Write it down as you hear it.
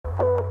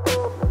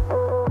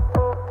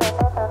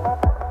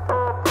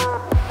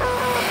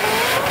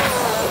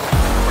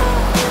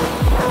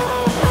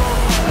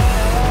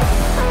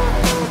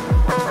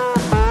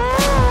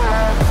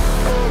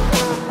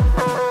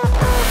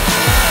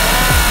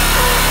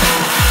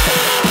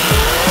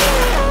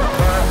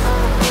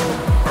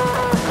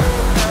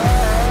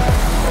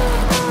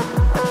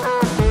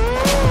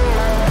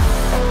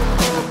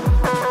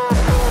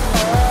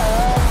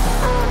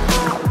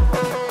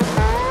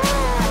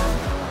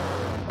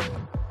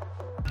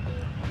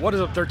What is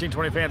up,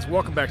 1320 fans?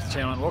 Welcome back to the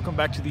channel and welcome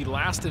back to the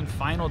last and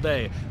final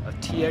day of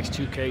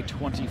TX2K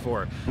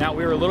 24. Now,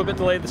 we were a little bit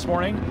delayed this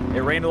morning. It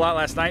rained a lot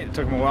last night. It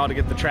took them a while to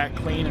get the track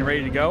clean and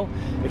ready to go.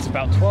 It's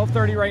about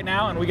 12:30 right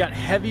now and we got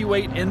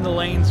heavyweight in the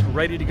lanes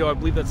ready to go. I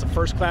believe that's the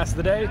first class of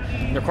the day.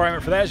 The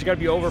requirement for that is you got to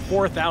be over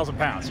 4,000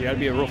 pounds. You got to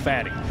be a real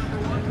fatty.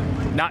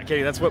 Not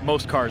kidding, that's what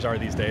most cars are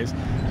these days.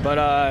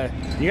 But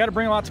you got to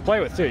bring a lot to play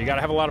with too. You got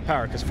to have a lot of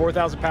power because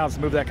 4,000 pounds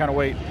to move that kind of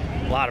weight,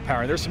 a lot of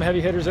power. There's some heavy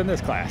hitters in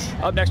this class.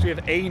 Up next we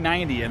have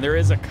A90 and there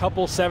is a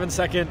couple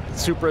 7-second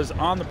Supras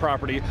on the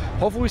property.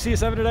 Hopefully we see a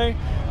 7 today.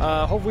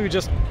 Hopefully we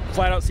just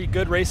flat out see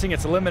good racing.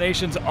 It's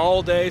eliminations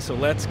all day, so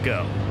let's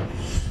go.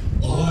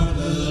 O'er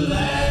the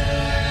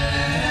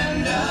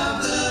land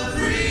of the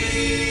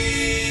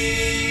free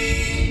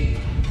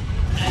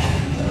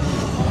and the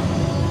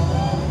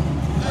home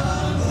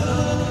of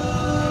the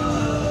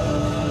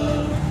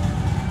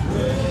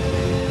brave.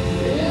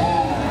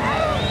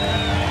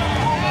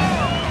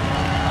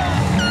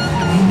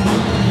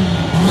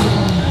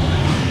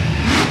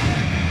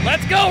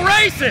 Let's go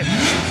racing!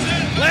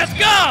 Let's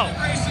go!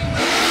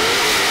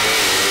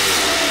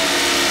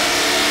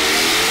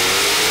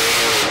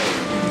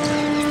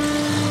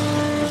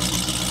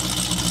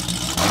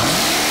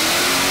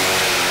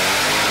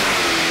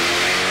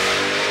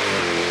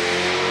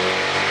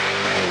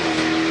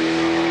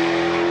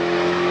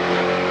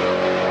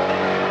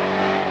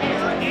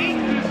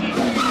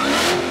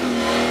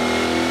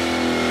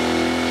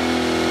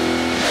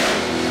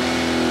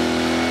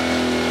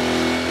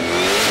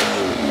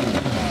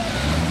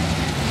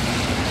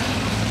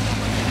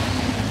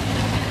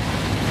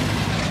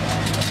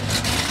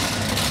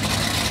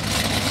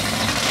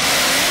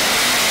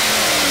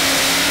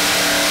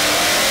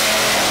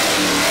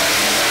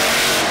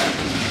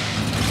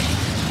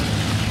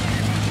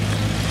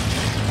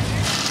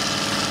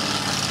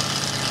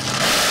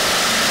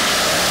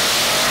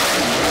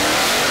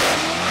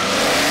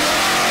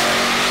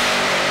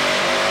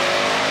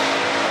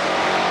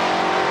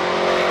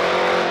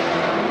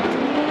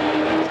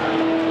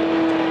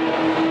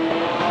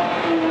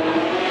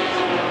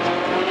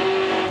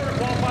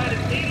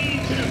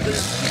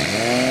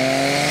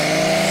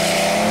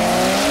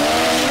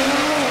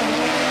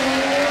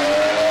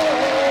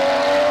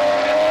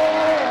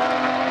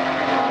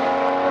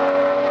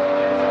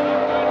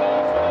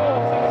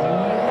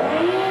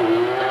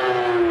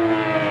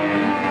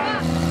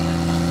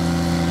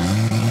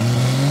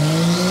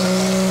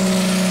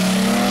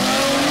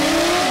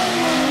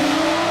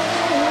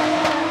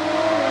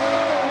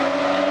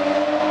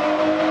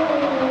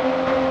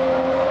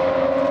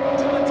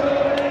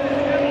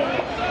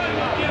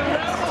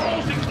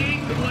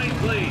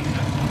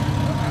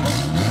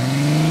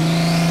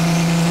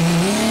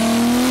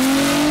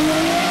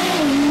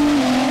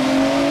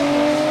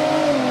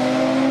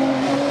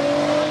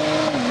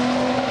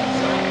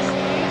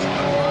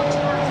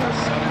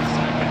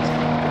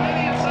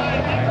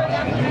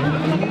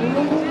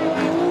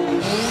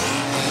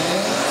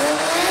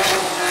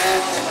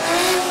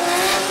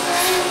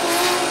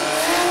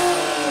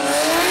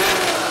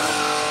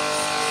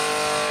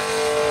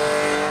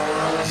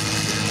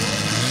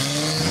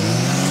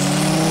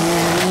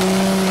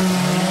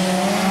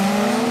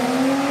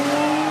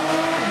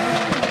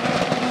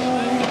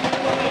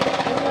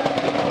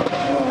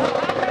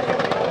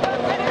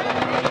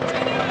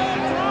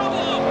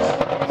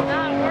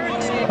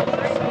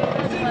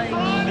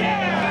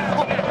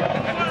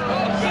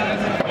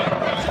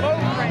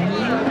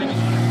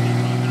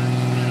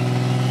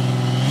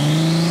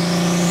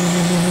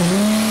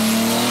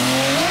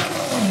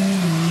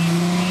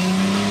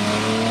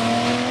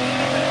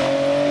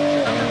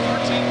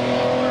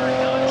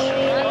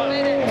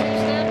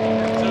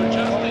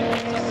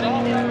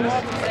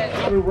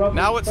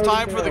 Now it's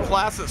time for the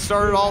class that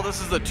started all.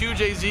 This is the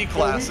 2JZ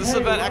class. This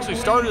event actually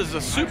started as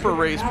a super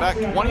race back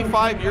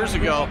 25 years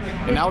ago,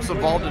 and now it's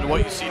evolved into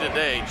what you see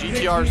today.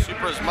 GTRs,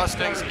 Supras,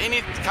 Mustangs,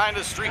 any kind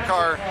of street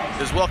car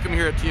is welcome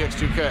here at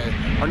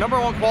TX2K. Our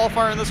 #1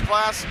 qualifier in this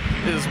class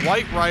is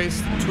White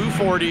Rice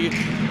 240,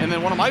 and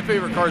then one of my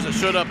favorite cars that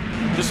showed up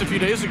just a few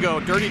days ago,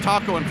 Dirty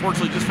Taco,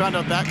 unfortunately just found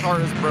out that car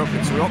is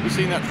broken, so we won't be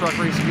seeing that truck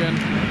race again.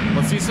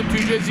 Let's see some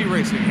 2JZ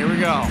racing. Here we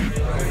go.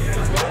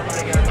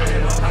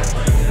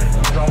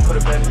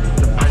 Could have been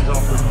the friends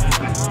offer.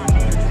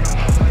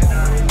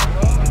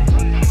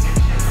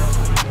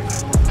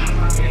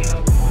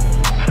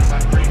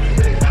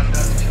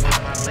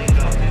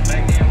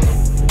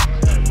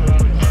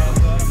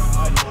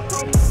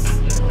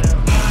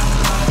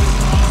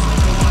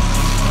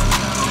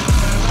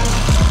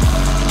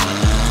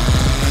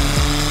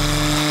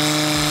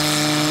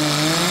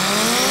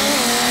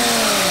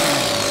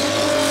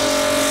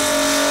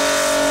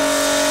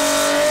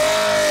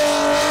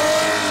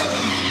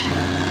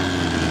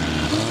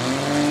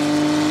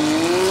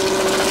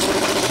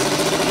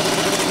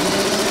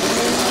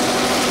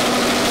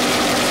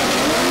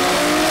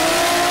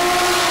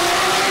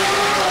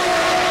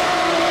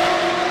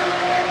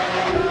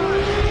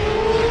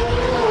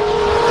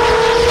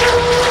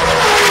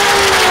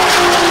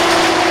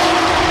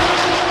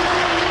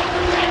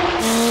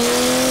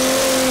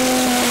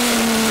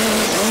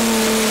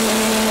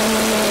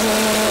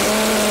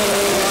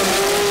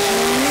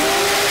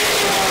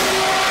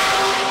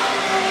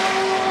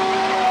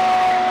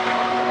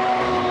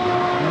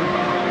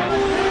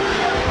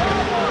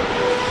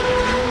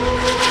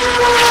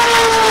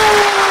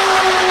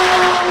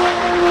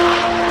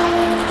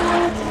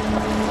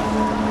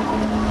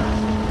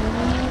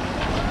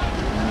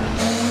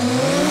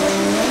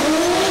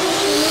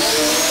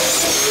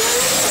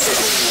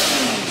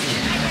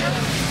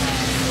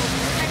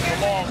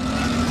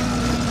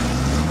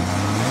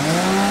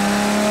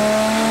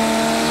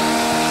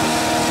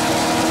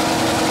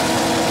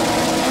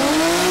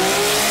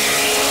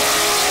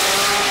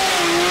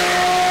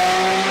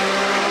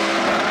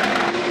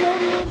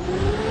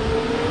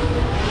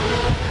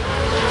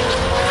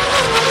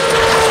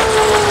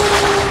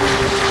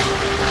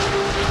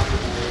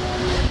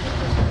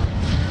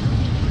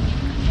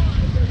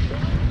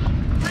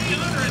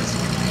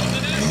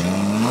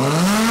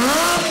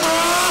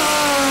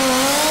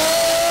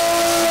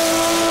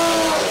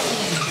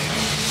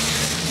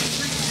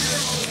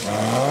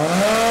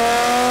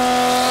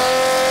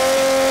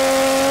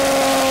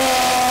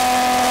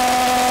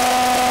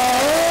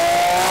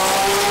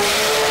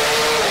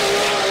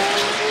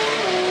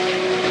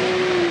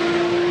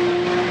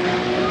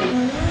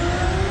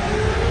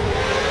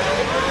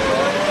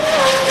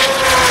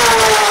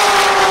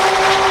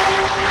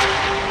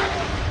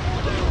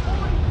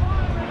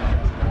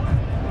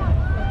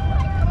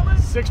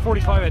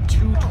 645 at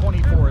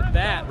 224.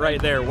 That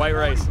right there, White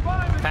Rice,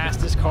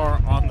 fastest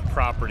car on the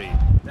property.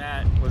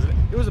 That was it.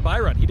 Was a buy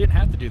run. He didn't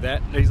have to do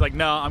that. He's like,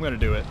 no, I'm going to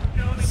do it.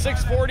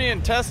 640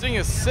 in testing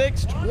is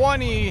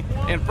 620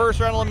 in first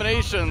round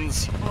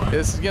eliminations.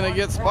 This is going to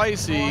get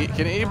spicy.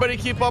 Can anybody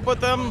keep up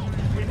with them?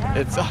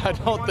 I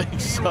don't think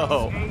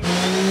so.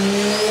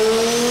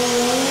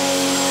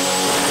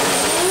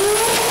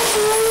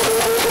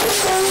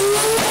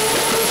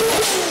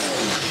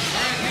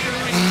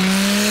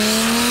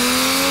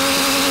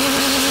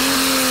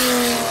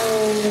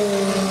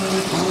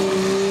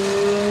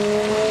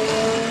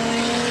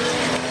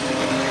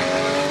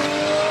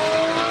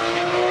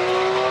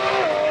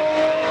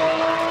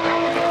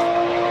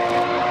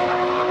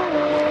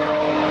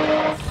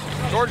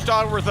 George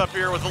Dodworth up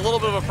here with a little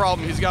bit of a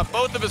problem. He's got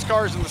both of his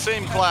cars in the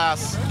same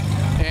class,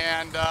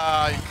 and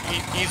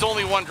he's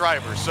only one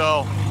driver.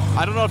 So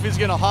I don't know if he's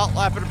going to hot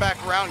lap it back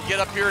around, get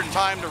up here in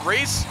time to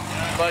race,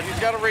 but he's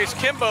got to race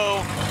Kimbo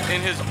in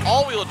his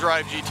all-wheel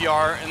drive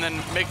GTR, and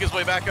then make his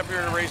way back up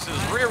here to race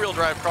his rear-wheel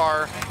drive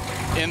car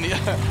in the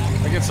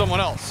against someone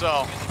else.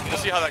 So we'll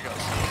see how that goes.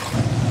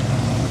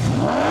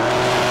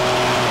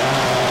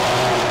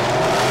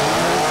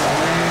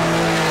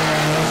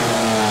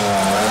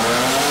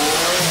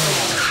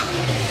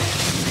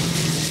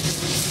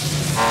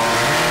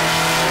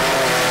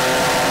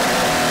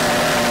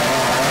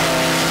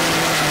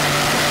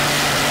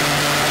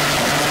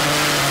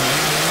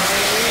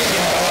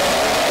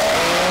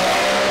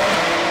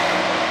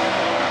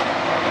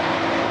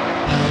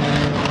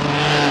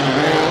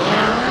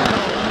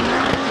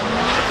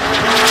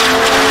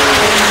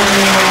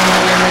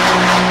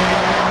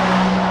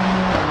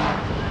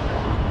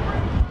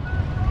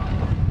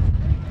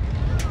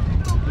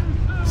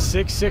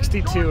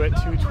 662 at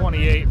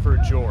 228 for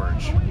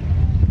George.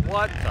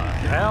 What the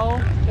hell?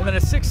 And then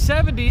a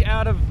 670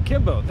 out of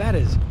Kimbo. That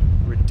is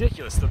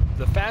ridiculous.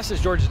 The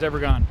fastest George has ever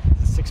gone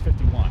is a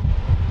 651.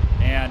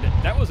 And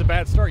that was a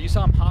bad start. You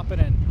saw him hopping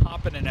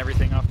and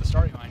everything off the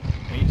starting line.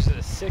 And he just did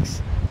a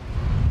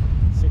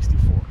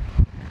 664.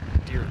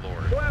 Dear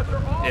Lord.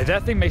 If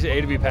that thing makes an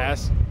A to B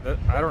pass,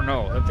 I don't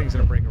know. That thing's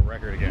going to break a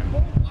record again.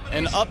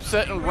 An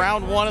upset in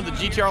round one of the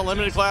GTR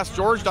Limited class.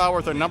 George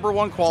Dodworth, our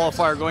 #1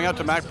 qualifier, going out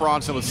to Mac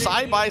Bronson with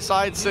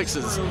side-by-side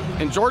sixes.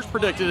 And George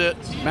predicted it.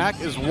 Mac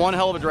is one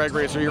hell of a drag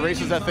racer. He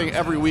races that thing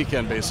every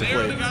weekend,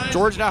 basically.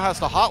 George now has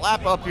to hot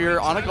lap up here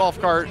on a golf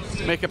cart,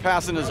 make a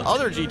pass in his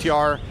other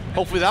GTR.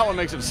 Hopefully that one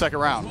makes it to second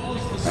round.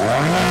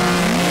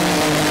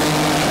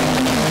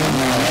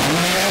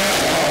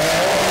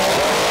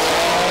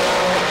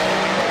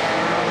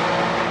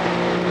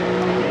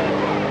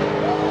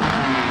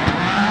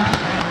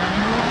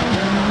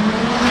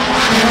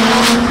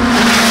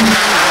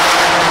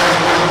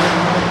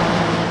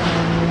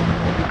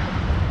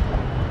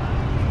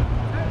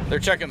 They're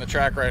checking the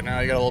track right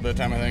now. You got a little bit of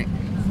time, I think.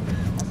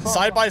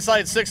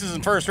 Side-by-side sixes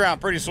in first round.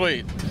 Pretty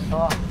sweet.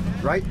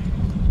 Right?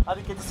 I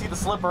didn't get to see the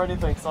slip or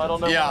anything, so I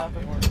don't know Yeah.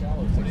 what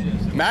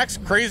happened. Mac's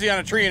crazy on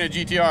a tree in a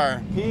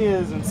GTR. He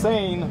is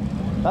insane.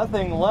 That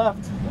thing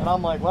left, and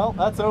I'm like, well,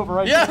 that's over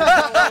right Yeah. there.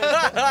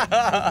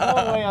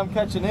 There's no way I'm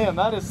catching him.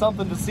 That is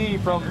something to see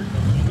from,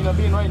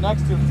 being right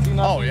next to him. Seeing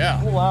that Oh, yeah.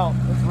 pull out.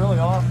 It's really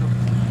awesome.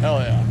 Hell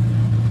yeah.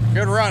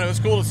 Good run. It was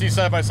cool to see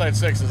side-by-side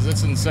sixes.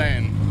 It's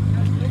insane.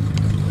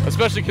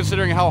 Especially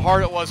considering how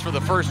hard it was for the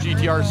first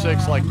GTR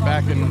 6, like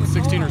back in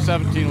 16 or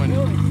 17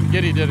 when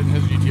Giddy did it in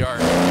his GTR.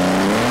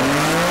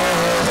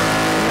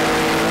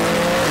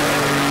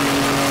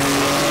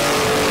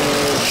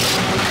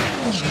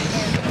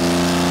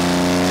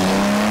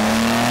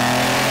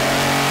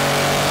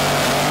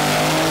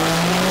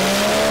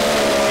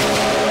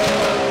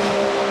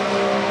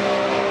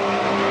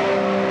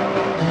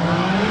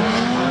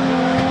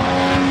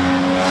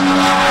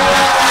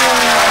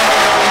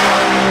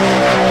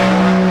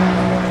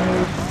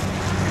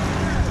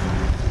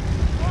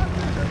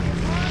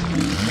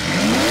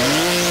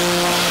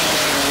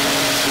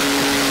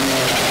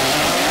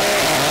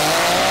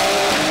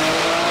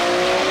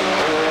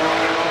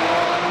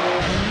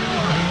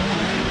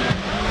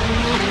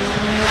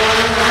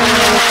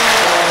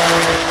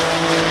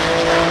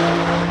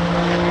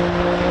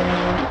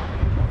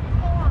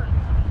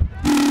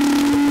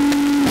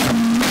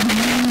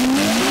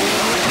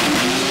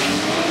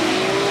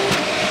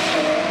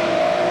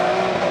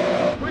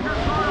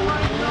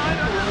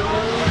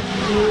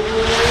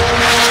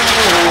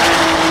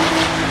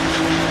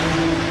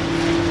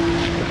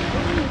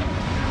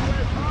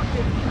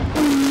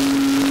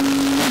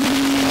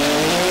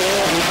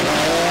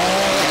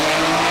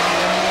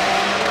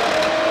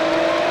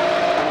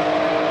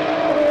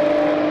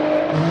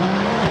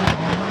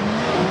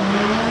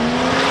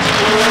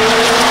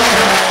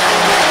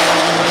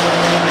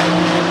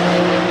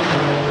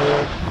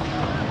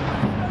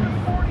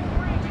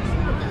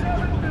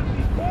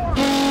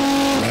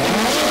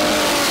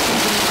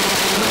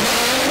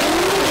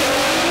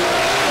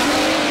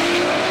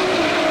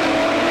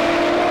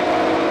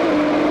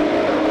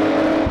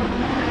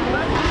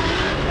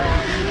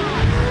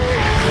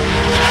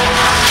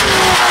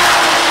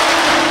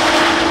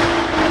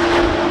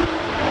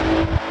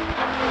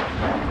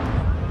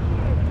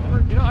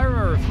 I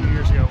remember a few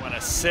years ago when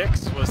a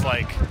 6 was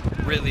like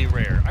really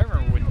rare. I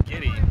remember when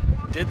Giddy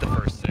did the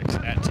first 6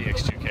 at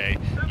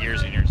TX2K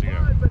years and years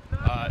ago.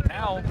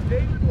 Now,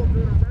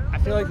 I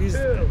feel like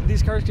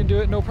these cars can do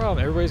it no problem.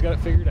 Everybody's got it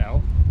figured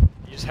out.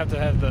 You just have to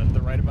have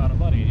the right amount of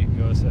money and you can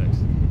go a 6.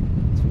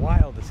 It's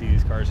wild to see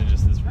these cars in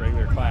just this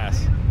regular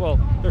class. Well,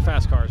 they're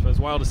fast cars, but it's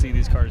wild to see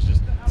these cars,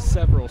 just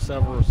several of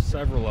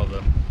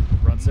them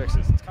run 6s.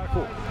 It's kind of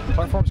cool.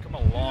 Platform's come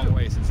a long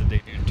way since it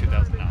debuted in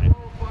 2009.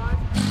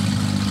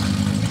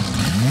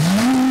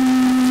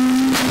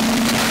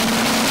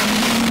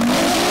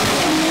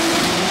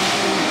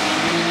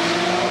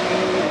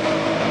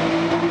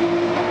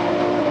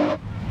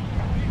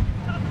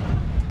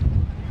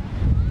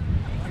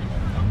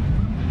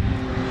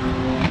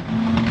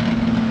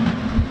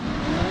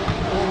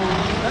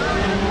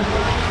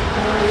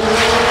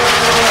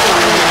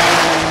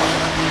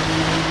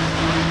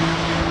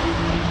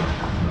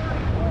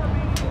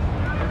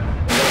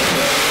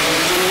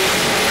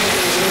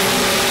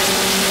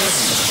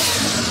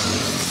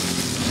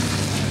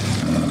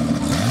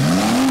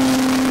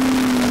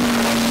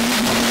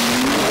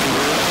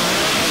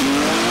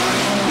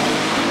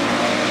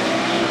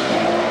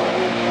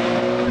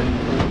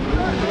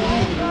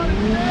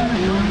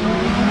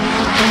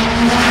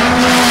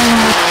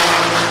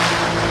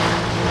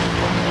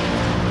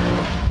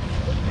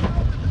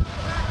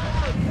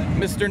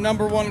 Mr.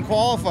 Number 1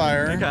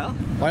 qualifier. Okay.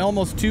 By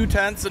almost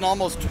 2/10 and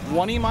almost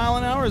 20 mile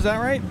an hour, is that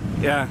right?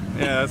 Yeah,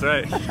 that's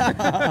right.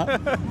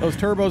 Those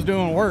turbos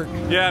doing work.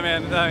 Yeah,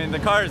 man, I mean, the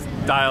car's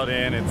dialed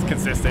in, it's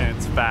consistent,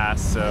 it's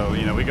fast, so,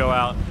 you know, we go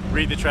out,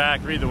 read the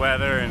track, read the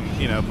weather,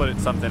 and, you know, put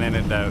something in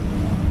it that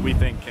we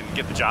think can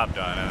get the job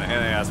done, and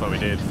that's what we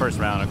did. First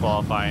round of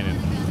qualifying,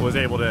 and was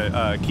able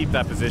to keep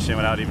that position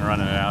without even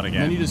running it out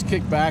again. And you just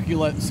kick back, you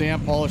let Sam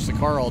polish the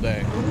car all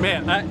day.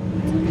 Man,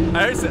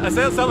 I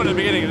said something at the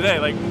beginning of the day,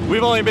 like,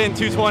 we've only been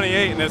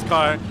 228 in this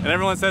car, and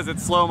everyone says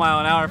it's slow mile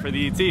an hour for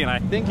the ET, and I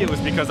think it was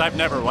because I've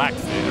never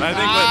waxed it. And I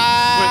think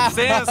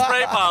with Sam's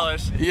spray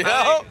polish, you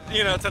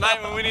know,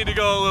 tonight when we need to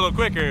go a little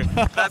quicker,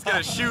 that's going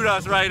to shoot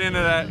us right into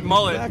that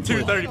mullet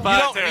 235 You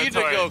don't territory. need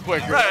to go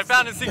quicker. Right, I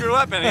found a secret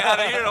weapon. I had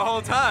it here the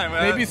whole time.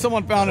 Maybe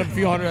someone found a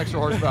few hundred extra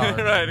horsepower.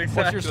 Right,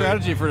 exactly. What's your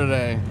strategy for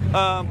today?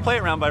 Play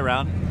it round by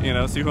round, you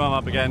know, see who I'm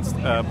up against,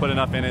 put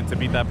enough in it to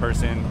beat that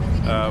person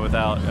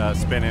without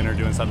spinning or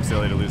doing something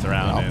silly to lose a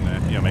round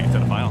and, you know, make it to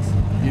the finals.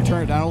 You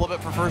turn it down a little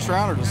bit for first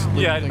round, or just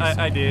Yeah,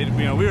 I did.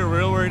 You know, we were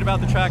real worried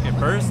about the track at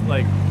first.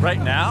 Like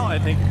right now, I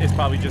think it's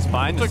probably just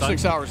fine. It took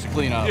 6 hours to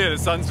clean up. Yeah, the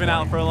sun's been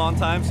out for a long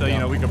time, so you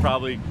know we could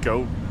probably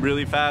go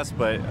really fast.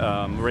 But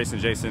we're racing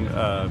Jason,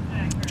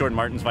 Jordan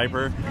Martin's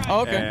Viper.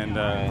 Oh, okay. And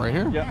right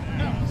here.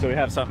 Yeah. So we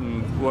have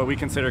something what we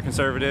consider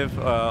conservative,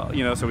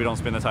 you know, so we don't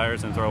spin the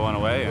tires and throw one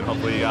away, and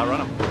hopefully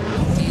outrun them.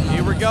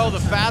 Here we go, the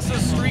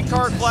fastest street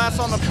car class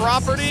on the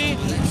property.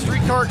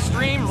 Street Car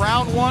Extreme,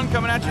 round 1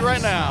 coming at you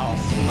right now.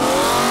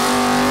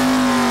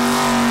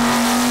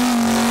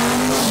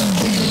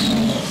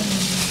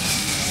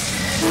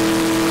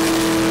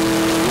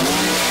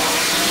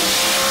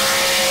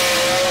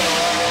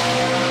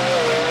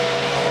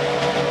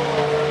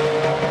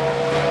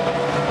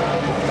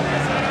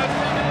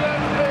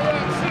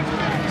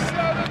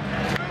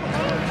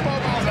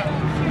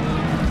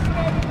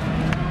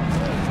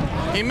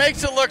 He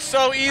makes it look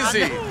so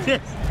easy.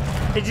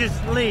 It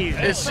just leaves.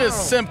 It's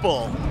just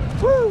simple.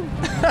 Woo!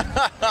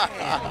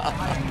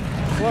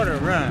 What a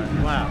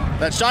run. Wow.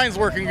 That shine's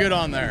working good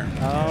on there.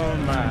 Oh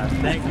my.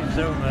 Thank you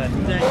so much.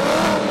 Thank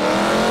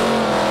you.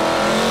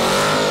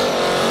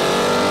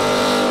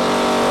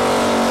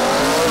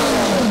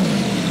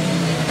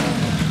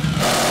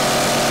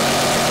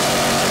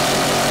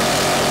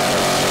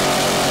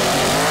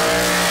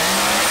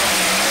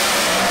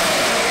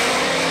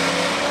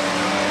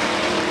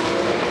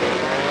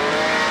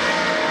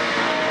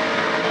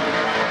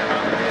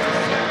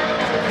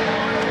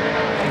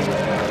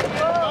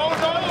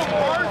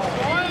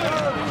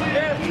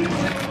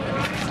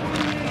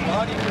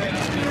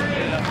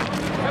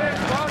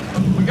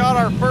 We got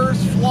our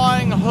first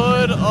flying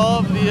hood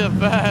of the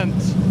event,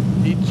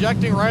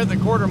 ejecting right at the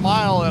quarter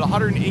mile at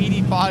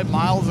 185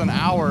 miles an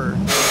hour.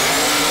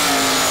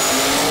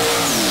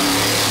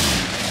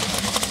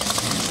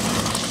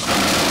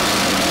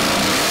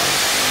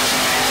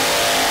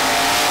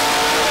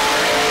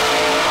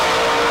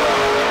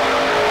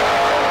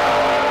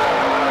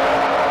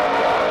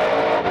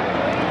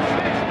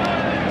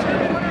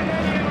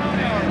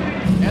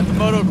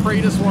 Moto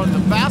Kratos wanted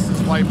the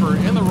fastest Viper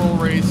in the roll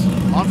race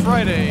on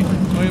Friday,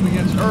 going up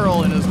against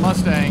Earl in his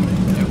Mustang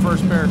in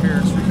first pair here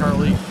in Street Car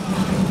League.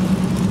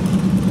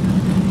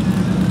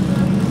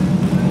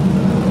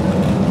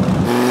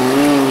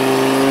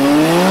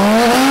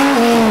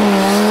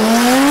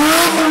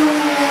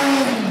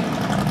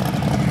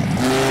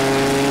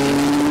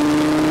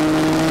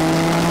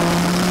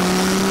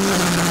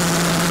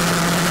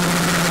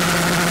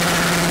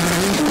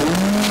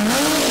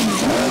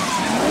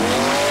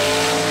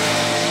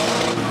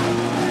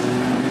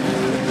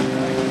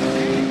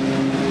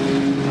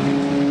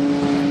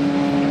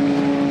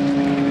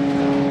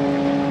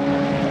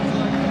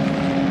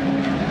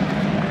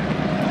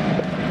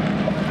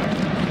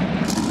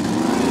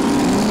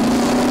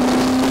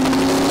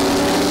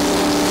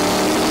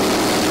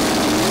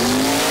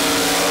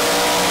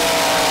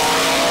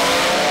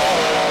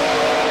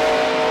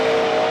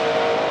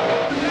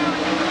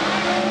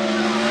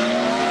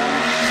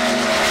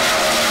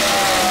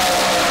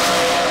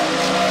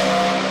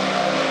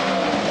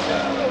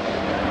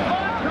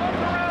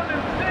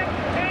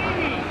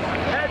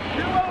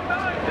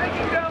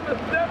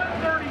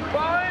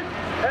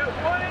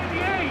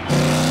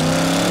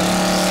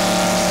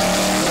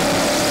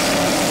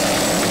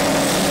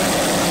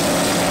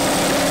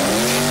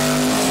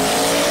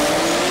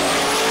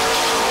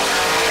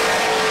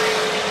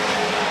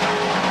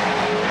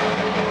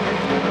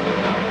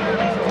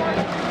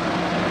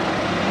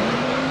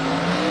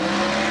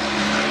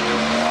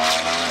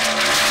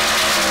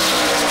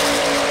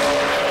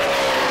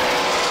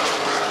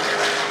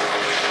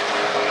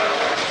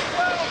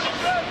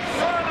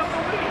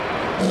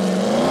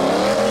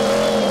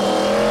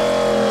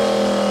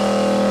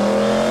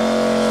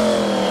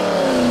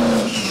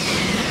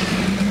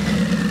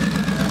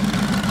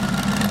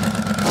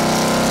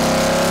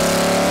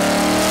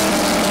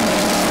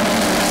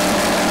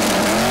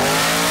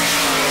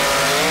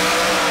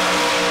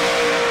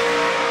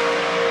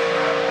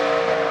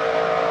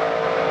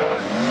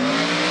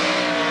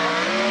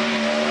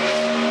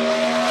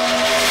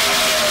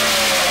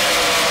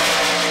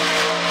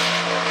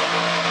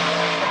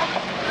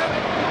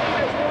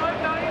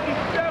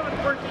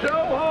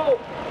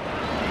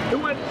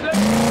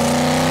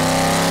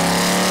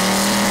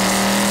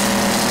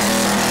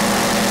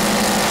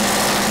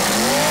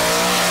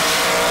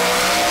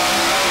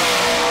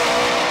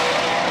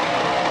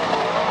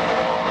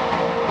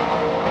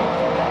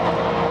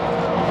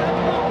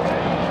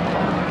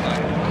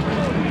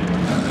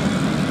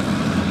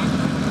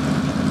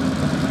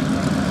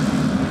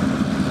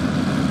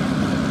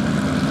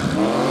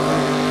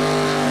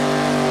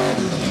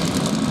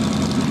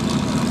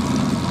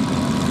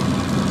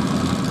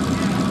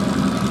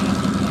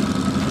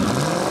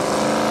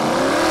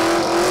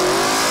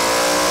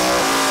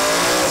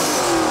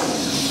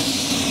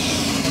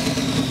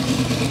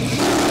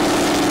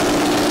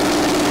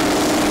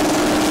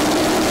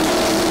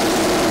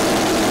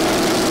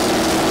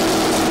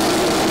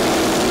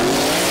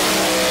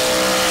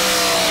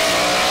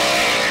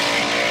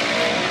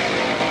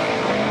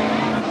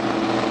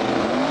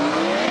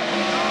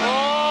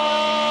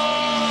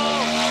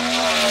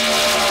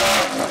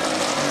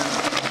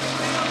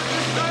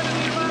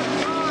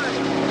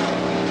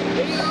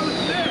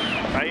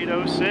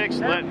 TX2K 06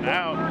 letting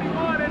out.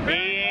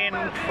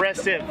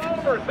 Impressive.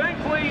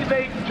 Thankfully,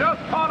 they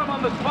just caught him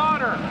on the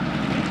spotter.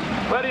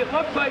 But it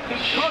looks like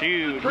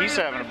shoot, he's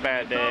having a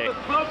bad day.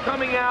 The smoke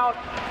coming out,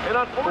 and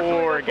unfortunately,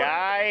 poor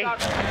guy.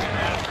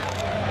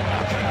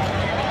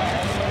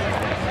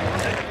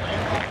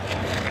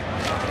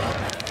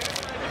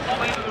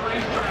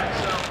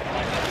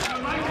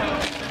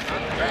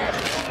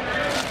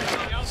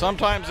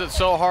 Sometimes it's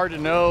so hard to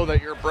know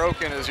that you're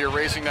broken as you're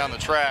racing down the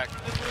track.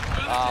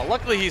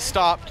 Luckily he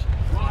stopped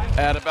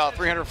at about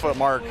 300-foot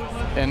mark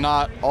and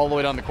not all the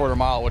way down the quarter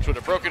mile, which would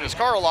have broken his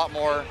car a lot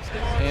more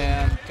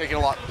and taken a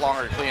lot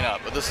longer to clean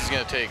up. But this is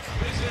going to take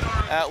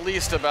at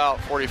least about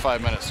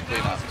 45 minutes to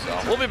clean up. So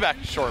we'll be back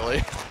shortly.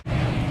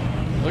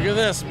 Look at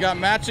this, we got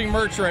matching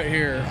merch right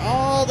here.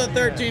 All the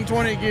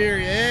 1320 gear,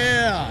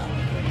 yeah.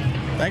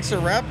 Thanks for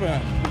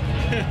repping.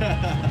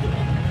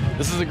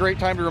 This is a great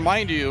time to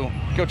remind you,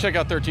 go check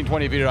out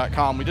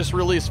 1320video.com. We just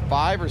released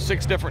 5 or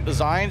 6 different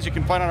designs you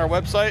can find on our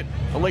website.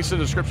 The link's in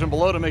the description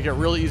below to make it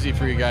really easy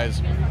for you guys.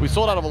 We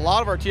sold out of a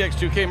lot of our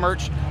TX2K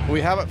merch, but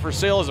we have it for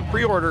sale as a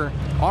pre-order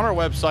on our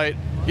website.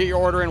 Get your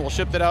order in, we'll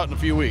ship it out in a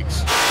few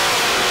weeks.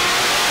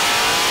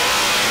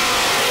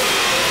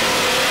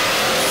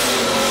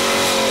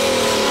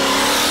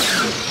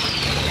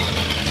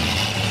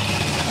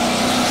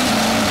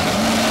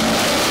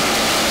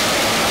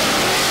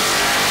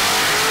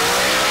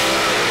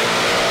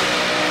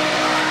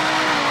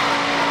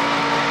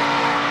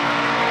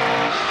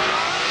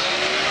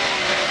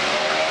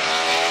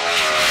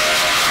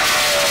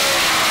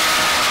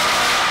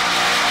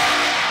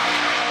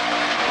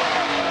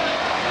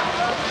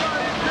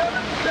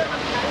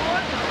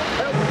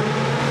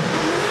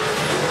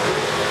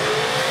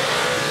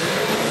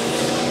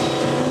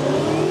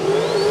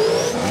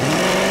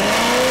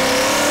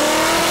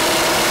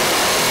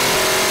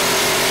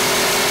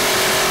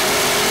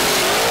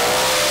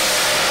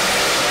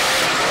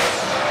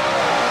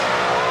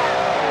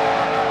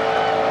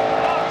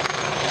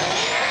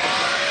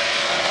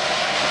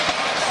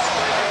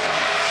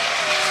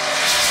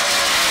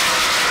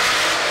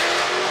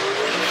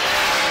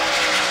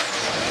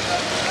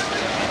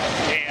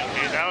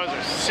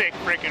 Sick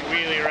freaking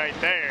wheelie right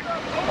there.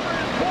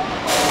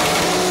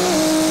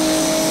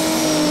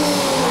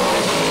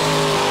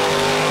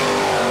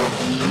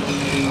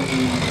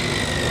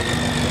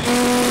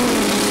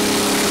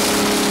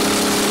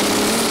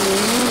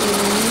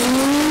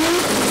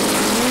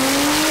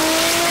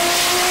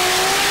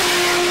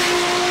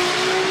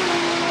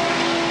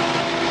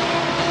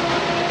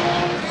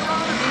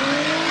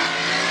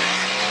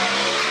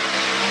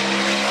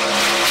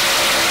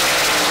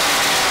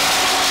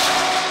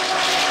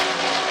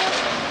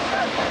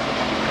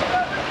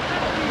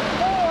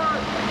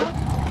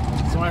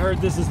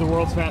 This is the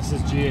world's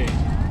fastest G8.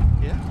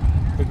 Yeah.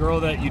 The girl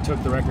that you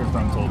took the record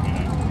from told me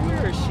that.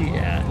 Where is she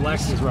at?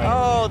 Lex is right.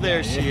 Oh,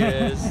 there she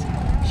is.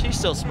 She's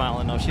still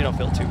smiling though. She don't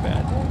feel too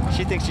bad.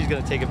 She thinks she's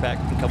gonna take it back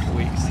in a couple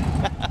weeks.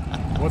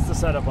 What's the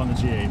setup on the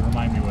G8?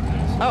 Remind me what it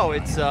is. Oh,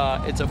 it's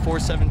a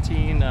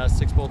 417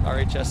 6-bolt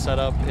RHS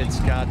setup. It's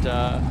got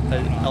a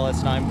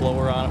LS9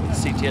 blower on it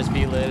with a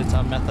CTSV lid. It's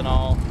on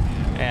methanol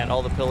and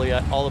all the pulley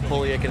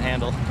it can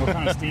handle. What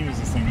kind of steam is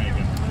this thing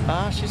making?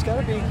 She's got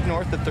to be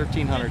north of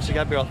 1300. She's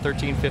got to be about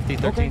 1350,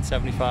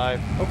 1375.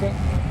 Okay.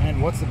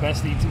 And what's the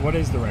best ET? What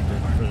is the record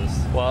for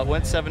this? Well, it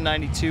went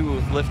 792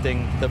 with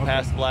lifting the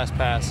last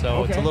pass,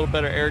 so it's a little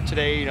better air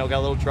today. You know, got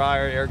a little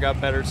drier, air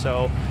got better.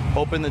 So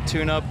hoping the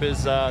tune-up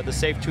is the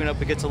safe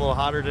tune-up. It gets a little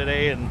hotter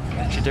today, and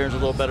she turns a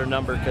little better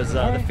number because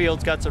the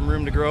field's got some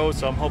room to grow.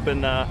 So I'm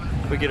hoping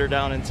we get her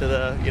down into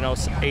the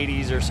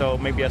 80s or so,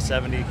 maybe a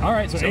 70. All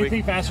right. So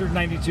anything faster than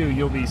 92,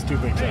 you'll be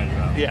stupid excited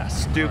about. Yeah,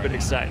 stupid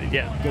excited.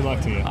 Yeah. Good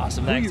luck to you.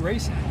 Awesome. Who Thanks. are you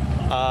racing?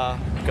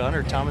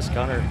 Gunner, Thomas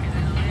Gunner.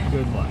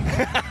 Good luck.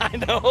 I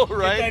know,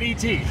 right? Get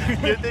that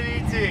ET. Get that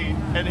ET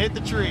and hit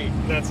the tree.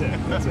 That's it.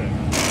 That's it.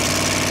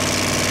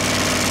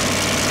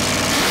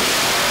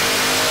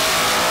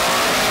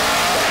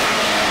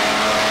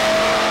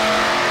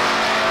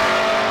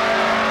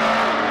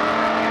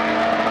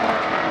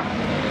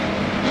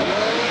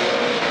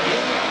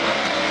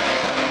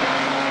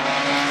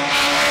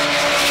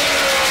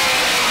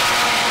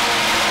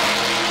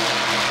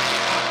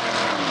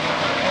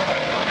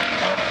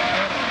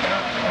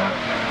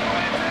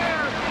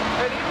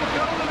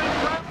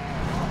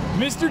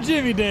 Mr.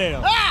 Jimmy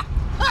Dale.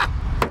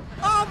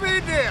 I'll be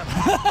damned.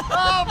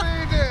 I'll be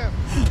damned.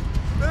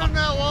 Isn't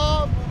that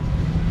wild?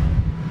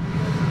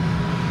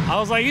 I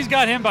was like, he's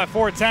got him by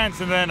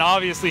 4/10, and then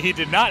obviously he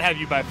did not have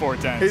you by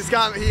 4/10.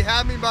 He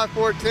had me by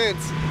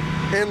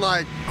 4/10 in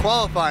like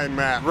qualifying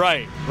map.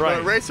 Right, right.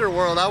 But Racer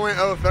World, I went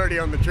 030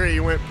 on the tree.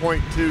 You went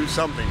 0.2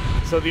 something.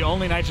 So the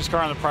only nitrous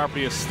car on the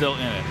property is still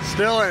in it.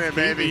 Still in it,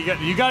 baby.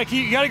 You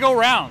gotta go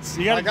rounds.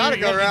 I gotta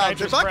go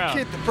rounds. If I can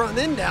keep the front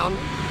end down,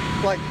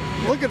 like,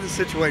 look at the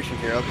situation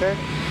here, okay?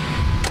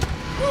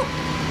 Woo.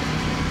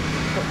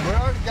 We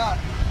already got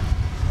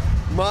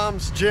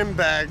Mom's gym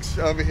bags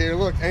over here.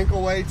 Look,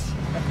 ankle weights,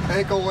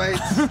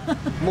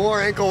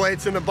 more ankle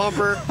weights in the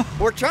bumper.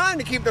 We're trying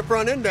to keep the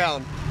front end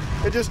down.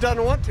 It just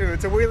doesn't want to.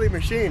 It's a wheelie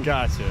machine.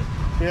 Gotcha.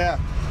 Yeah.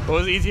 What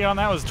was easy on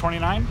that? Was it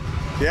 29?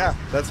 Yeah,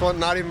 that's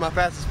not even my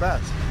fastest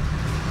pass.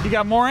 You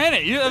got more in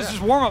it. That's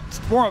just warm up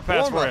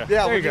pass for you.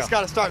 Yeah, there we just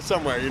got to start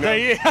somewhere, you know.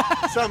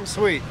 Yeah. Something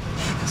sweet.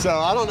 So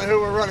I don't know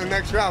who we're running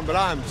next round, but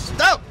I'm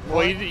stoked.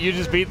 Well, you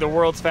just beat the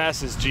world's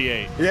fastest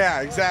G8.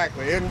 Yeah,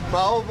 exactly. And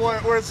my old boy,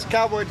 where's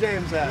Cowboy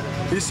James at?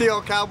 You see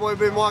old Cowboy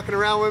been walking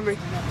around with me?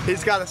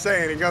 He's got a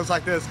saying. He goes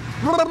like this.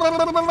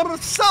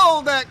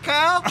 Sold that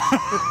cow.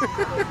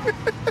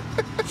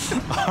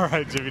 All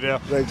right, Jimmy Dale.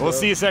 Thanks, we'll bro.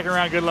 see you second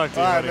round. Good luck to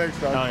you, All right, buddy. thanks,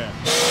 bro. Oh, yeah.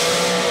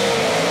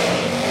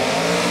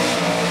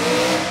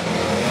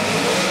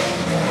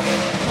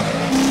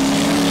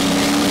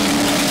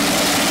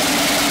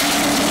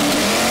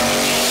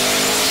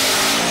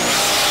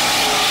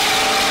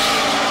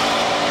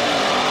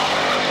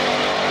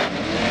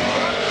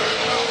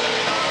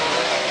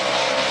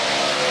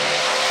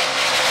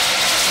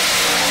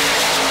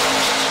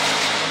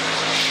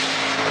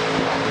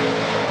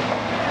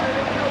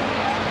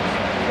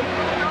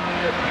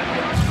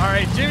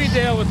 Jimmy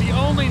Dale with the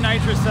only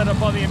nitrous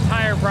setup on the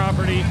entire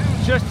property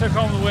just took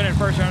home the win in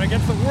first round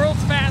against the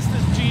world's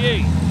fastest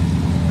G8.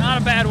 Not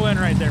a bad win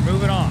right there.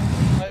 Moving on.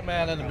 Right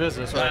man in the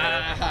business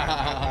right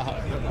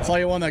there. Saw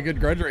you won that good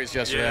grudge race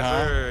yesterday, Yes,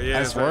 huh? sir.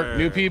 Yes, nice work. sir.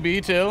 New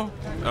PB too?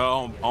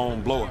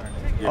 On blower.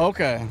 Yeah.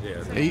 Okay.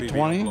 Yeah,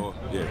 820?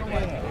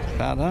 Yeah.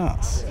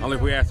 Badass. Only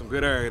if we had some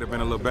good air, it'd have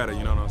been a little better,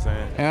 you know what I'm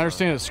saying? And I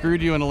understand it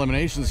screwed you in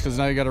eliminations because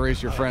now you got to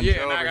race your friend Yeah,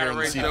 Joe now I over got here to in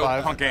race the Joe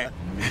C5. punk ant.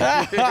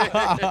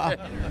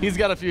 He's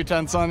got a few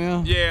tenths on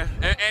you. Yeah,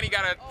 and he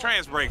got a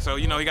trans brake, so,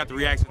 you know, he got the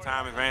reaction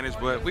time advantage,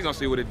 but we're going to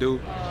see what it do.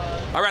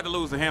 I'd rather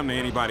lose to him than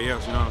anybody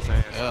else, you know what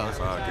I'm saying? So it's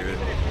all good.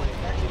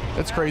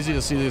 It's crazy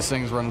to see these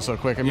things running so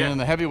quick. I mean, in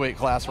the heavyweight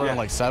class, running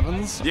like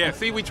sevens. Yeah,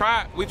 see, we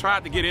tried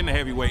to get in the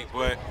heavyweight,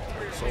 but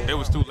it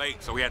was too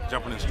late, so we had to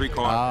jump in the street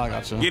car. Ah,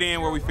 gotcha. Get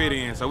in where we fit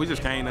in, so we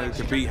just came to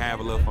compete, have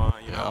a little fun,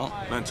 you know,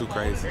 nothing too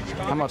crazy.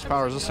 How much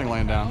power is this thing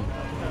laying down?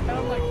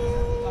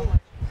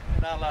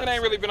 It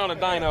ain't really been on a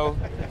dyno.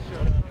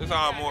 It's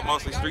all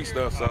mostly street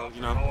stuff, so,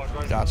 you know.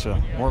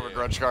 Gotcha. More of a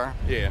grudge car?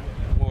 Yeah,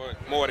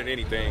 more than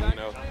anything, you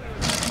know.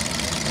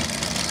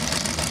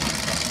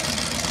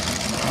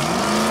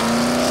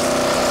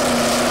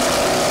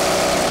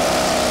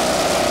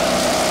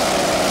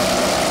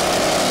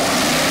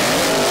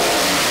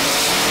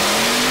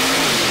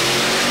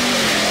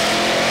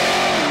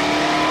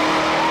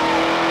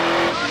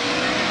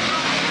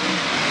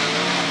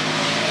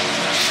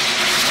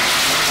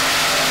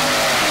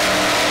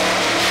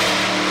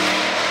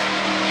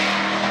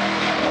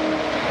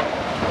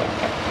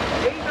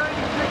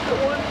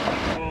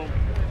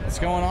 What's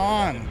going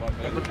on?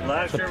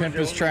 The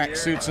pimpest track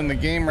suits in the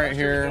game right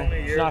here.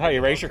 It's not how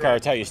you race your car,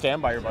 it's how you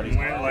stand by your buddies.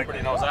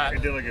 Everybody knows that.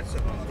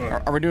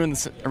 Are we doing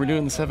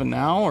the 7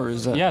 now, or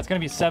is that? Yeah, it's gonna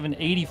be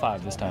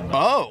 785 this time.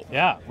 Oh.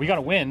 Yeah, we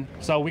gotta win,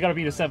 so we gotta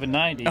beat a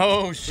 790.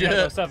 Oh shit. We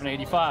gotta go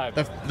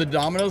 785. The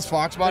Domino's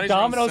Fox body. The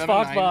Domino's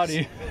Fox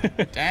body.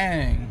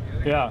 Dang.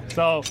 Yeah.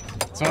 So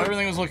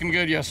everything was looking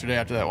good yesterday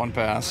after that one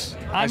pass.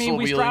 I mean,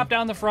 we wheelie. strap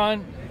down the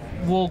front.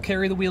 We'll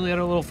carry the wheelie out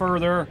a little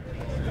further,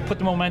 put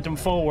the momentum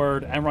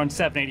forward, and run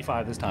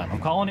 785 this time. I'm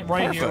calling it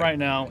right here, right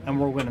now, and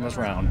we're winning this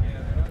round.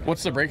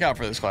 What's the breakout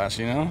for this class?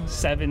 You know?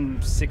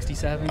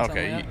 767.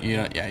 Okay. Like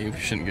Yeah. You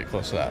shouldn't get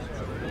close to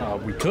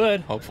that. we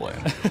could. Hopefully.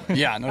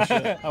 Yeah. No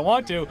shit. I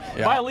want to. Yeah.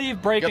 If I leave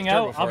breaking Get the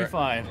turbo out, I'll for be it.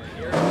 fine.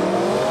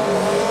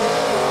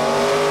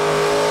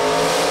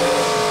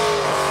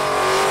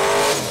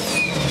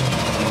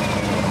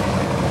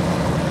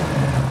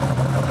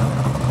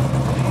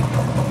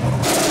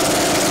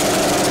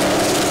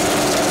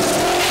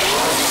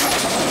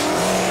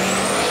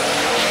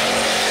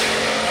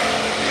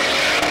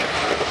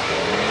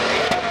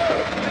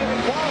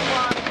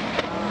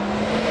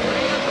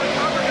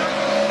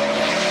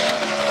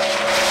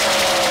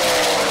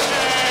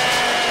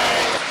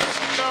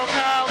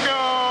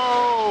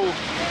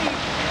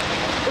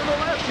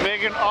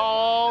 Making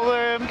all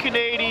them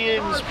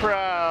Canadians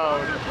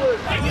proud.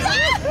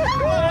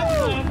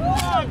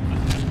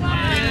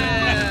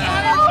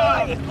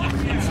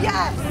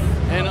 Yes!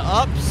 An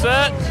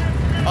upset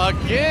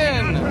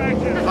again.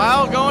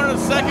 Kyle going to the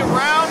second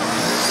round.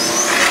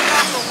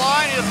 Off the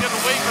line, he's going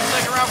to wait for the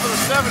second round for the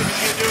 7 if he's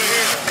going to do it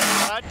here.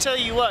 I tell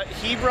you what,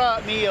 he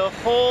brought me a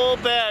whole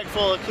bag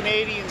full of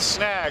Canadian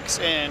snacks,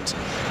 and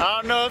I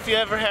don't know if you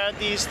ever had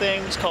these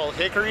things called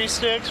hickory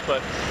sticks,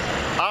 but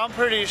I'm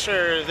pretty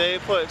sure they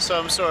put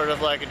some sort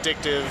of like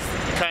addictive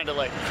kind of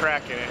like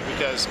crack in it,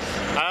 because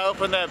I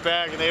opened that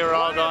bag and they were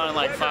all gone in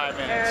like 5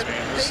 minutes,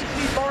 man. Just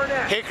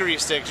hickory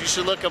sticks, you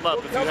should look them up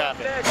if you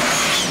haven't.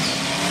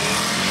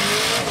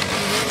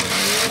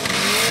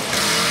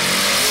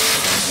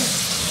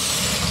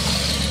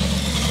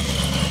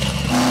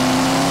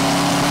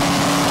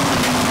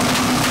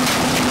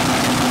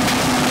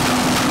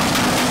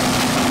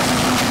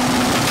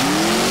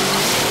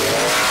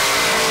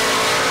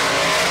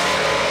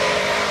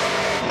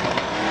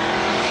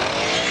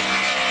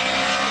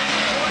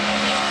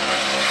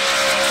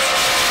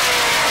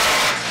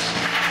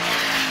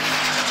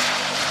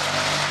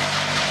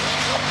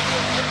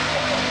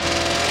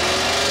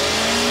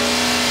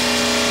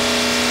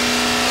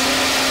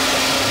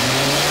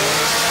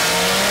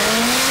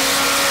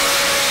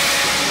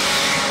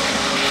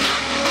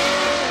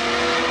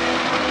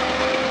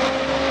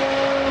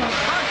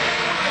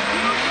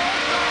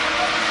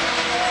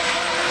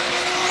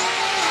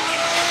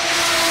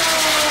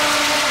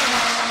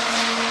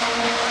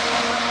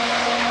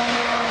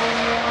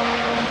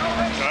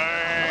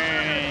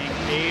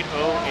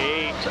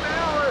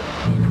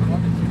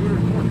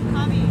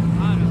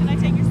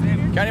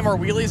 Got any more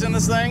wheelies in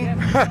this thing?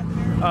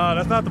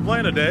 That's not the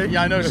plan today.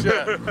 Yeah, I know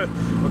shit.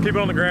 We'll keep it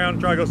on the ground,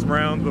 try to go some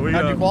rounds. But we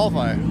How'd you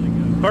qualify?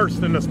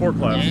 First in the sport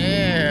class.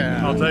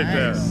 Yeah. I'll take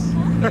that.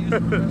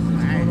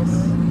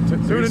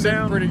 Nice. Tuning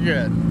down. Pretty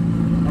good.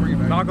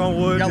 Knock on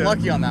wood. Got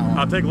lucky on that one.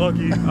 I'll take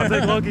lucky. I'll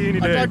take lucky any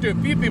day. I talked to a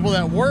few people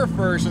that were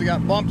first, so they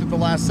got bumped at the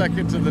last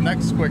second to the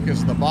next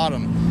quickest at the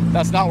bottom.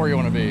 That's not where you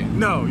want to be.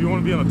 No, you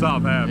want to be on the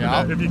top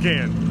half if you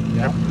can.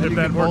 Yeah. If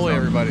that can works bully out.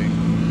 everybody.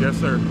 Yes,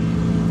 sir.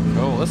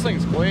 Oh, this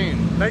thing's clean.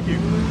 Thank you.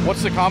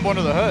 What's the combo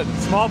under the hood?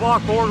 Small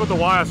block Ford with the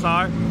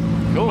YSI.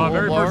 Cool. My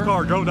very first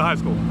car, drove to high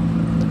school.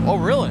 Oh,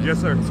 really? Yes,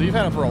 sir. So you've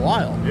had it for a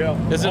while. Yeah.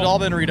 Has it all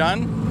been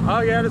redone?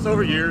 Oh, yeah, it's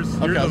over years.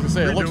 Okay, I was gonna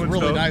say it looks redoing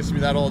really stuff. nice to be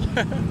that old.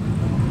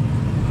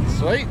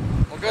 Sweet.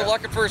 Well, good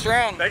luck at first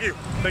round. Thank you.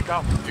 Thank you.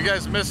 If you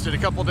guys missed it a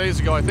couple days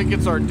ago, I think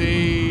it's our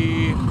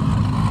day 2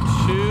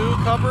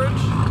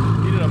 coverage.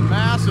 He did a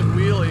massive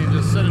wheelie and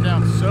just set it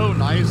down so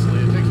nicely.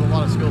 It takes a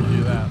lot of skill to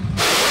do that.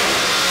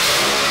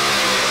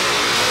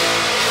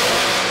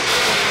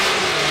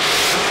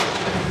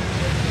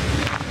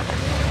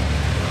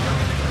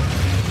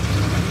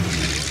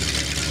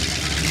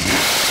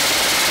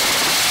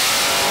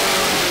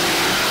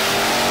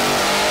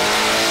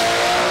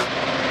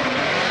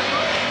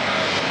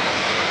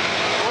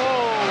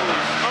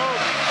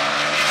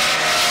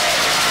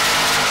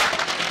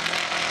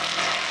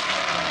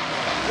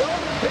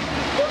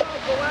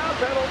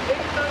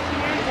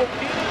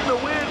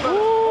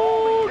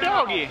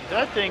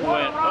 That thing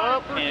went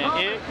up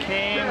and it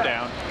came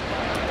down.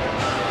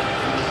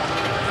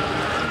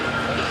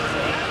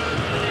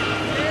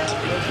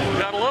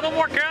 Got a little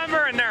more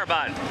camber in there,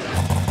 bud.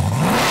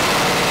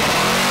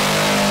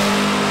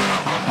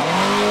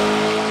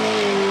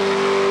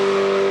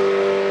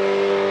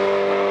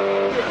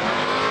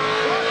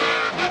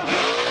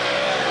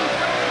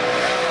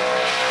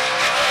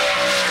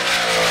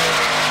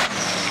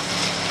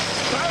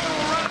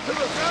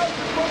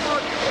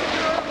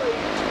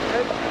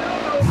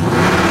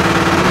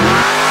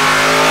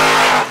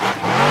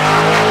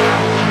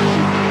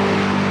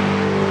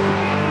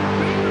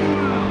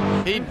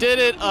 He did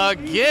it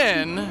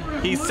again.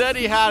 He said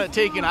he had it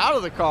taken out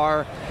of the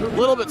car, a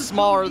little bit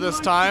smaller this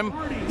time.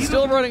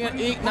 Still running at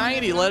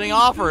 890, letting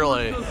off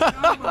early.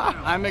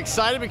 I'm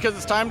excited because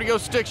it's time to go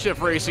stick shift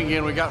racing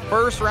again. We got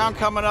first round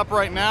coming up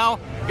right now.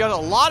 We got a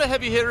lot of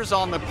heavy hitters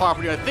on the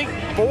property. I think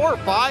 4 or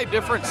 5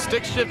 different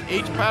stick shift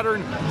H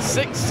pattern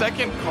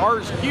 6-second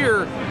cars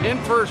here in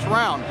first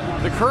round.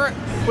 The current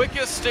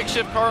quickest stick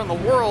shift car in the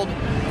world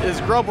is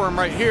Grubworm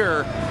right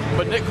here.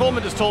 But Nick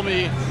Coleman just told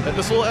me that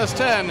this little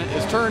S10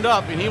 is turned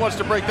up and he wants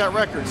to break that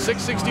record.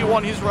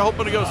 661, he's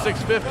hoping to go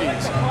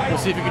 650s. We'll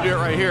see if he can do it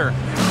right here.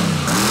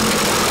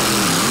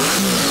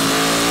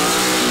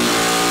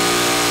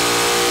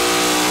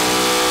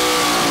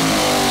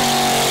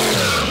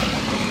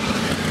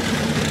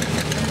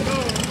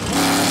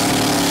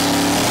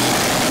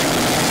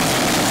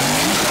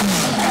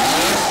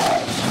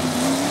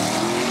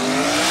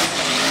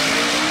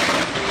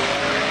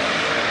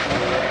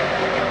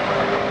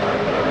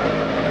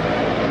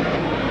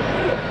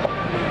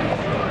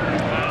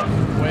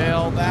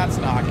 That's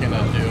not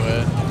gonna do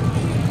it.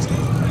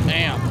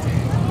 Damn.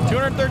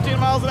 213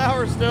 miles an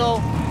hour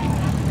still.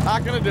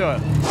 Not gonna do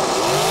it.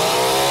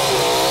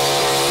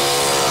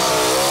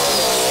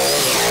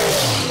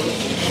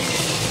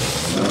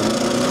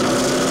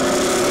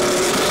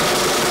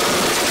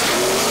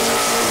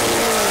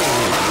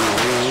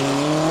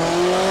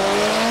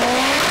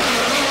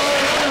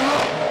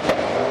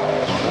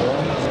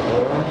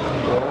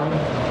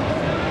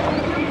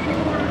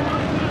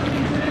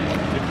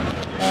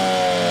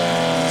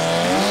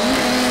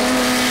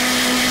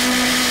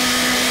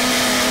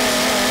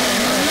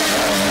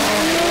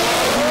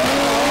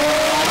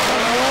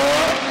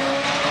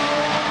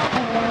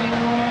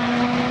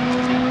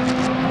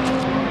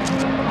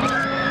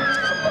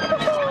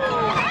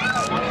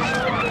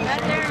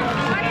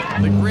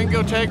 The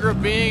Gringo Tegra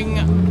being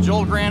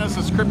Joel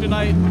Grannis'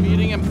 kryptonite,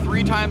 beating him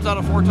 3 times out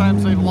of 4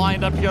 times they've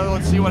lined up together.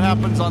 Let's see what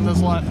happens on this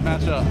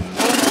matchup.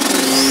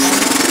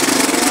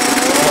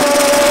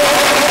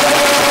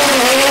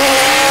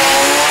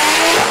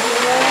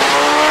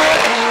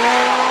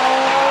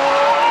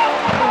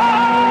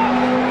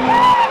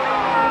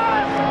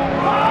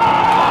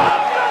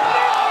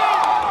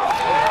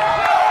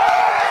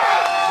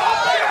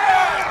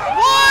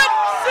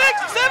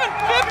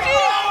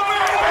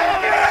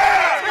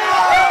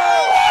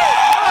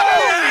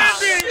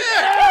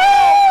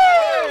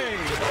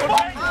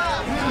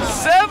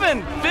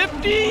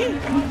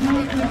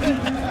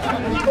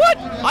 What?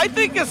 I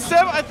think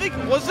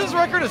was his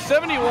record a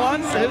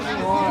 71?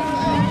 71.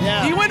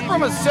 Yeah. He went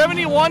from a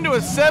 71 to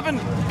a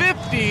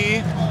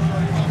 750.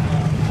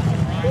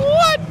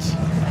 What?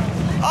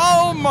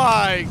 Oh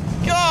my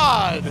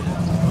God.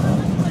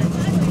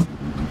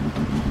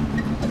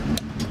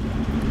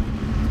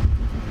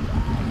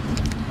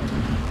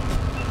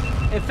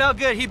 It felt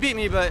good. He beat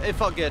me, but it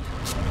felt good.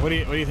 What do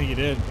you think you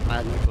did? I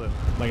had no clue.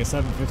 Like a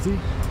 750?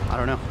 I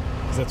don't know.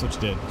 Because that's what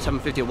you did.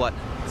 750 what?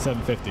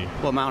 750.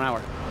 What mile an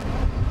hour?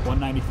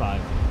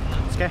 195.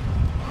 okay.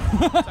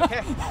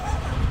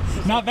 It's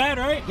okay. Not bad,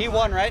 right? He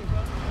won, right?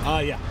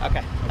 Yeah.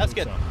 Okay, that's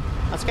good. So.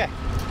 That's okay.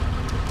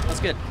 That's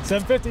good.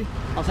 750.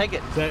 I'll take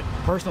it. Is that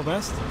personal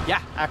best?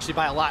 Yeah, actually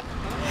by a lot.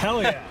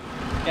 Hell yeah.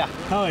 Yeah.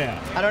 Hell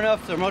yeah. I don't know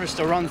if the motor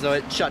still runs though.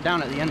 It shut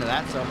down at the end of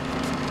that, so.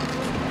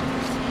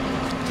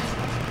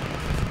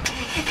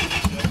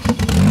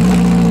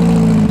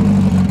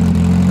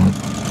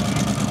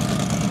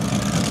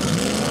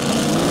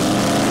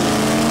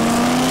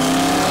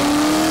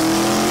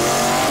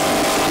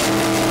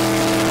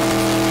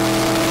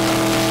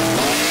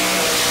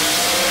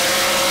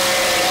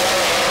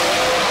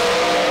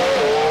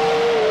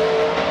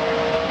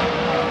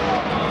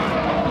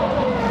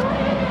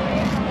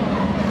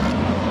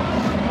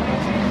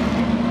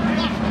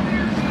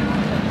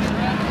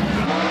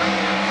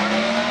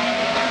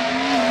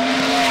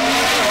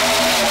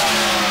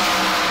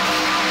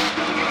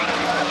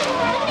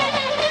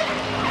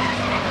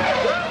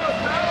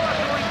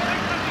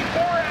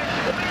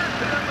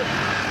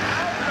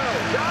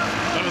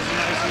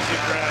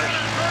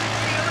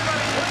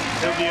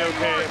 He'll be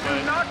okay, but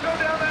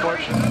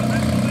unfortunately.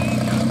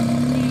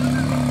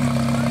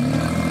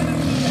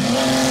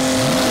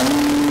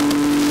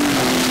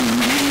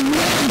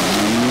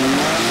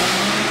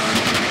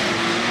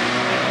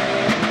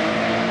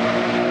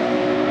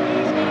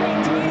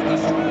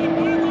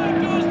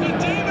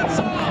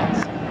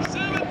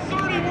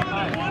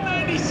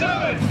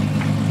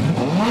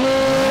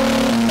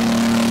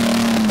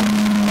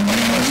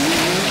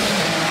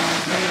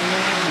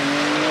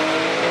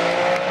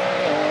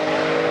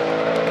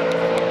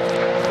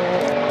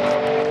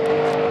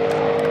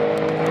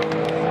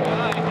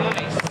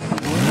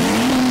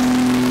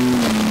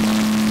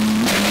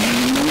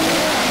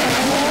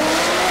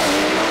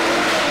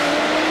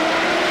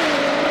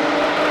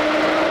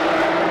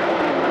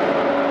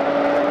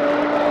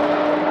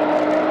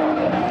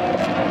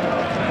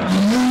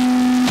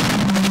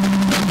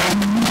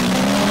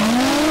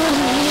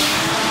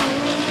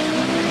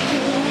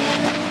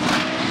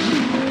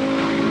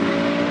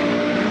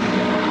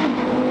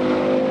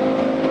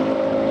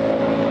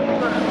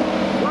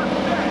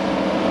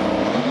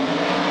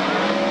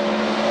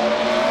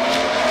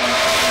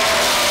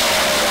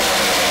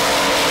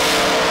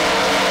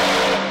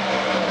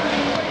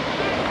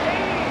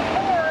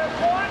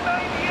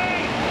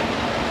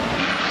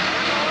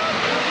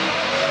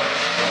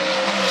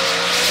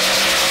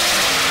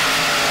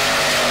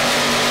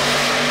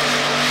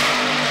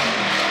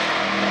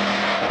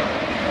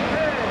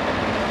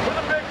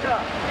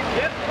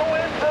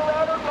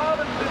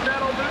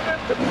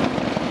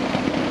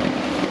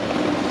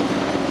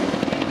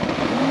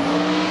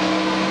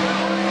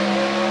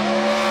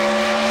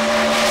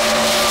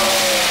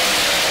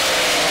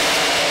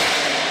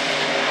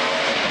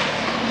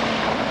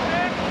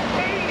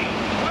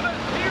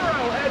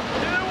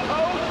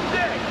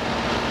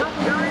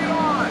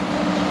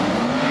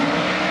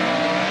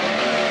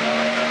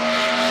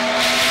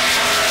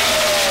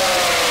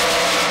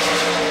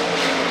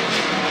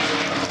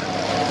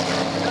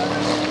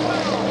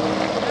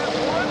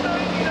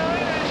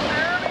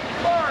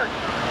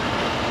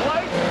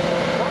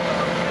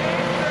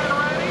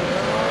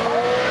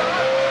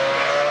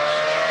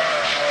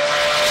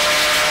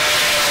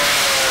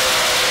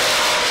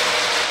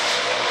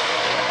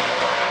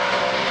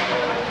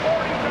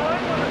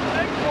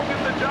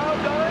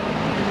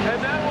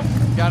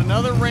 Got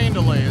another rain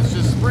delay. It's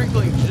just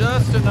sprinkling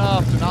just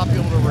enough to not be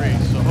able to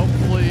race. So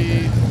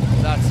hopefully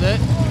that's it.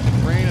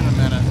 Rain in a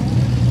minute.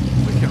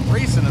 We can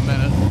race in a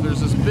minute. There's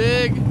this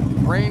big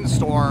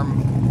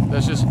rainstorm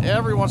that's just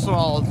every once in a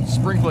while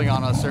sprinkling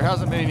on us. There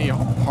hasn't been any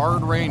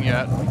hard rain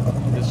yet.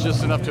 It's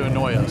just enough to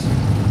annoy us.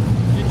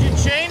 Did you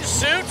change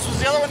suits? Was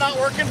the other one not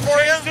working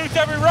for you? Suits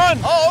every run.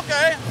 Oh,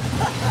 okay.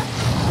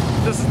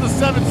 This is the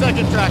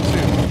 7-second track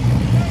suit.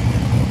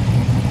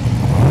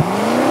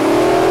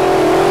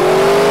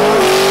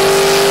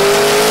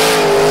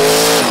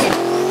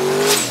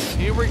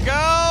 Here we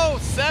go,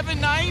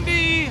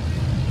 790.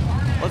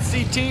 Let's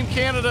see Team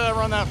Canada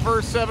run that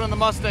first 7 in the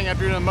Mustang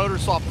after doing a motor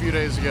swap a few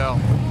days ago.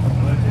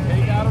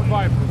 Take out a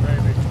Viper,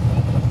 baby.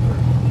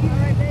 All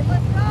right, babe,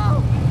 let's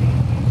go.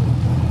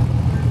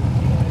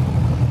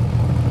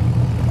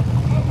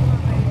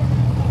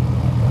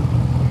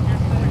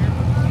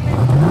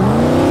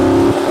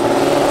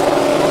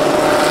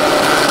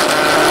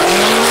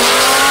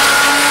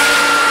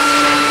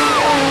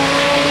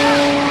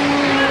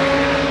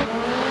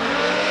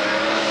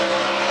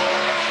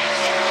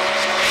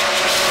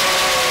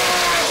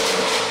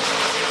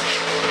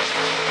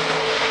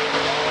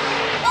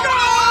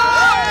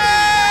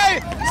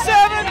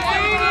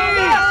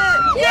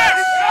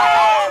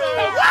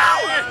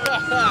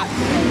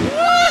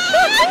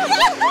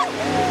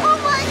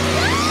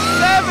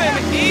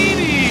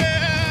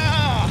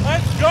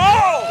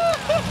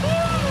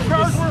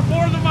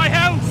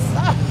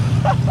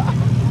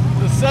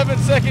 The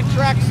 7-second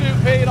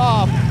tracksuit paid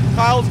off.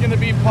 Kyle's gonna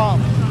be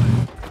pumped.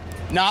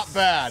 Not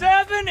bad.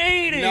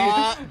 780.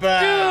 Not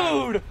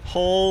bad. Dude.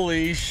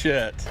 Holy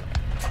shit.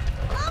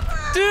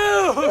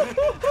 Dude.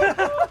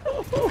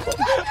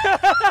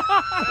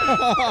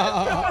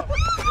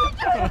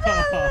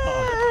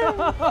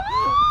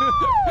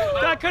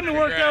 That couldn't have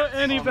worked out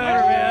any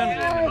better, man.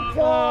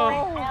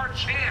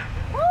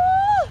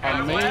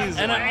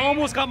 Amazing. And I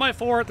almost got my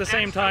 4 at the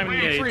same time in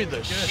the 8. Freed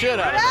the shit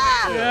out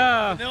of it.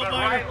 Yeah.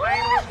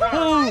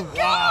 Oh,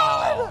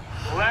 wow.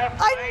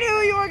 I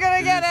knew you were going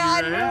to get it.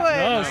 I knew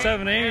it. Oh,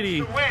 780.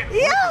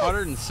 Yes.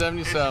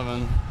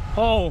 177.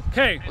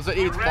 Okay. Was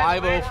it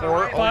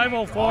 504?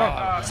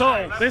 504.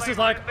 So this is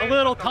like a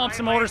little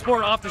Thompson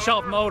Motorsport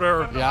off-the-shelf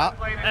motor. Yeah.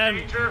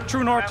 And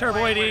True North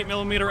Turbo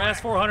 88mm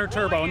S400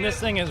 turbo, and this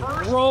thing is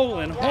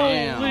rolling.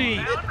 Holy!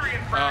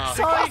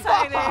 So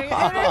exciting!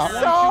 It is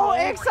so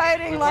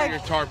exciting. Like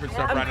your tarp and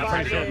stuff right now.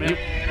 Appreciate it,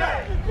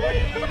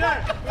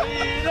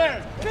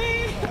 man.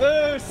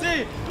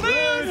 Lucy!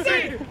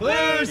 Lucy!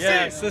 Lucy!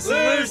 Yes, this is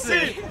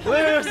Lucy.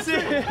 Lucy!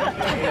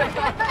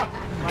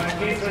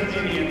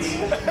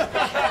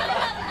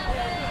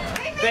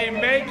 They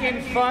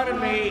making fun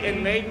of me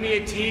and made me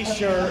a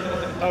t-shirt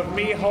of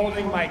me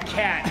holding my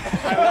cat.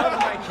 I love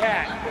my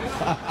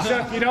cat. So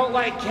if you don't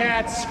like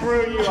cats,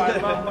 screw you. I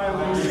love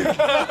my Lucy.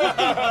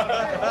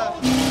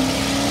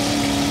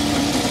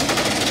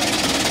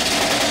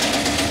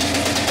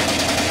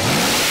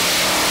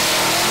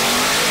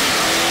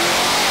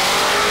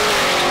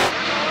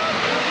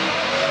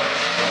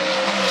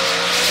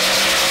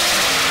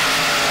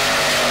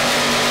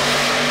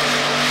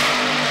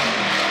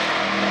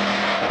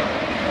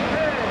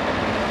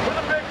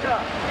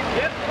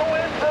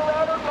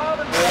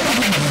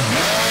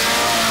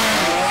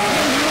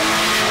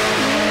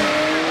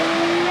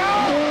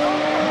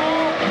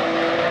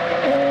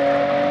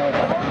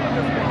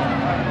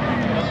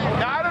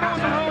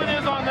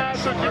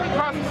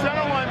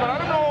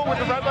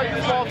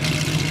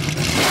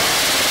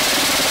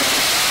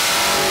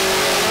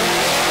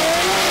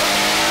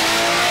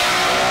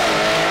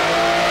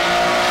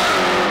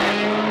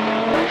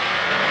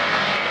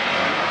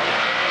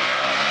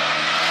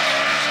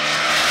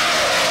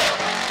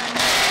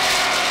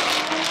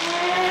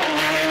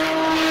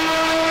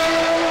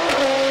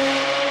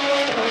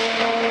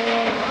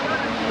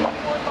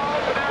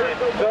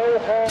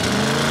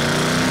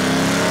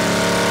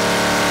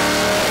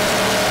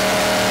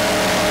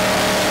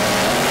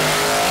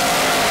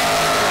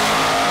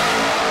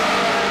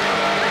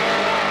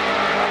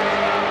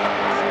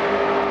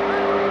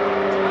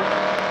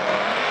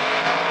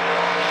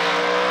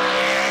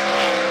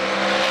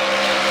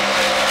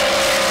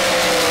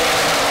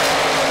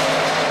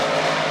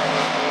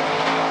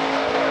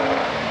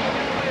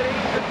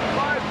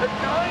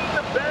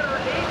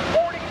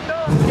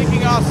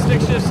 Kicking off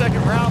stick shift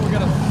second round, we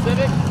got a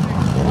Civic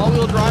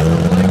all-wheel drive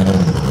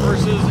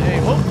versus a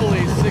hopefully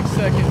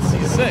 6-second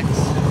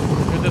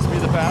C6. Could this be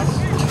the pass?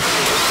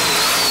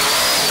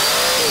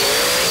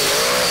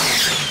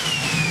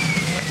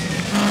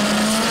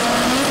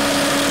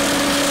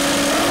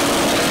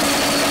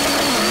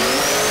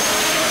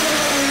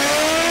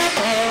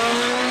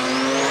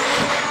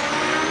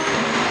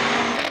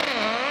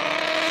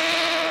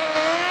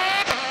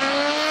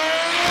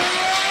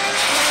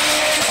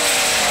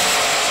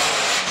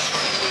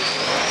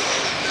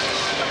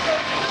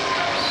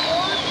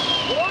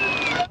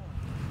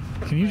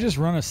 Can you just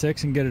run a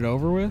 6 and get it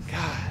over with?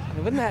 God,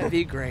 wouldn't that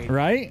be great?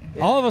 Right?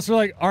 Yeah. All of us are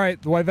like, all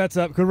right, the white vet's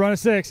up. Could run a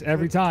 6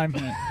 every time.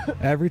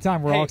 Every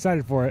time. We're all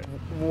excited for it.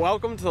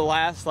 Welcome to the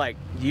last like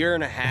year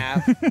and a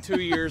half,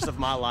 2 years of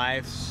my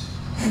life.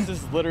 This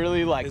is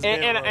literally like,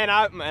 and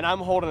I'm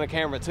holding the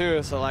camera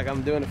too, so like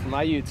I'm doing it for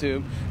my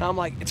YouTube. And I'm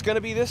like, it's gonna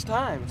be this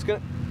time. It's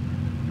gonna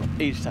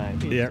each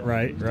time. Yeah,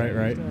 right.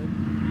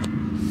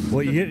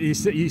 Well, you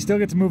still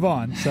get to move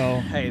on. So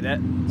hey,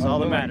 that's all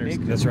that matters.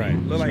 That's right.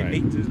 Look like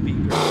Nate just beat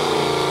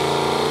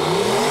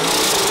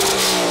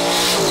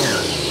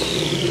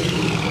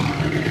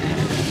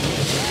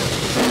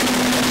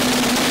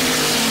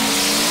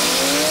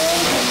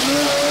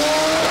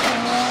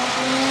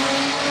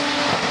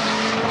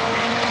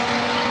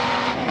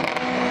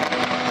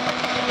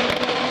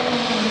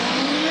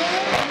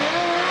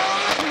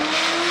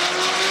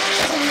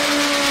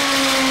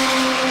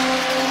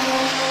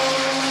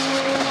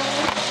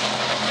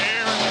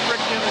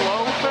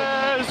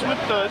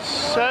the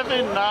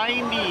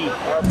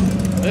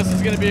 790. This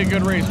is going to be a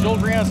good race. Joel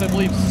Grianis, I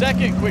believe,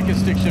 second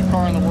quickest stick shift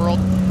car in the world.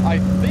 I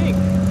think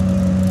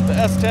the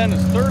S10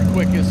 is third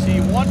quickest.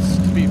 He wants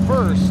to be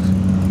first.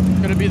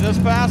 Could it be this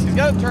fast? He's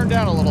got it turned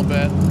down a little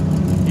bit.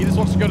 He just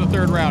wants to go to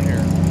third round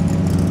here.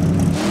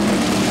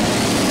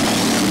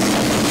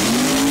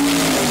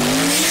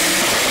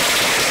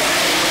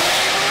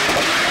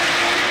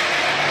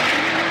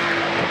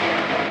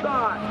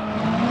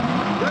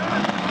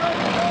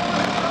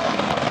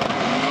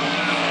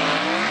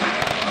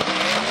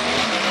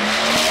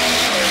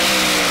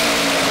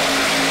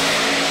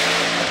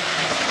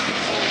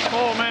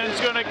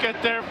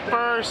 Get there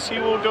first. He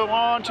will go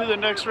on to the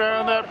next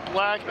round, that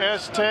black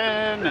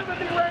S10.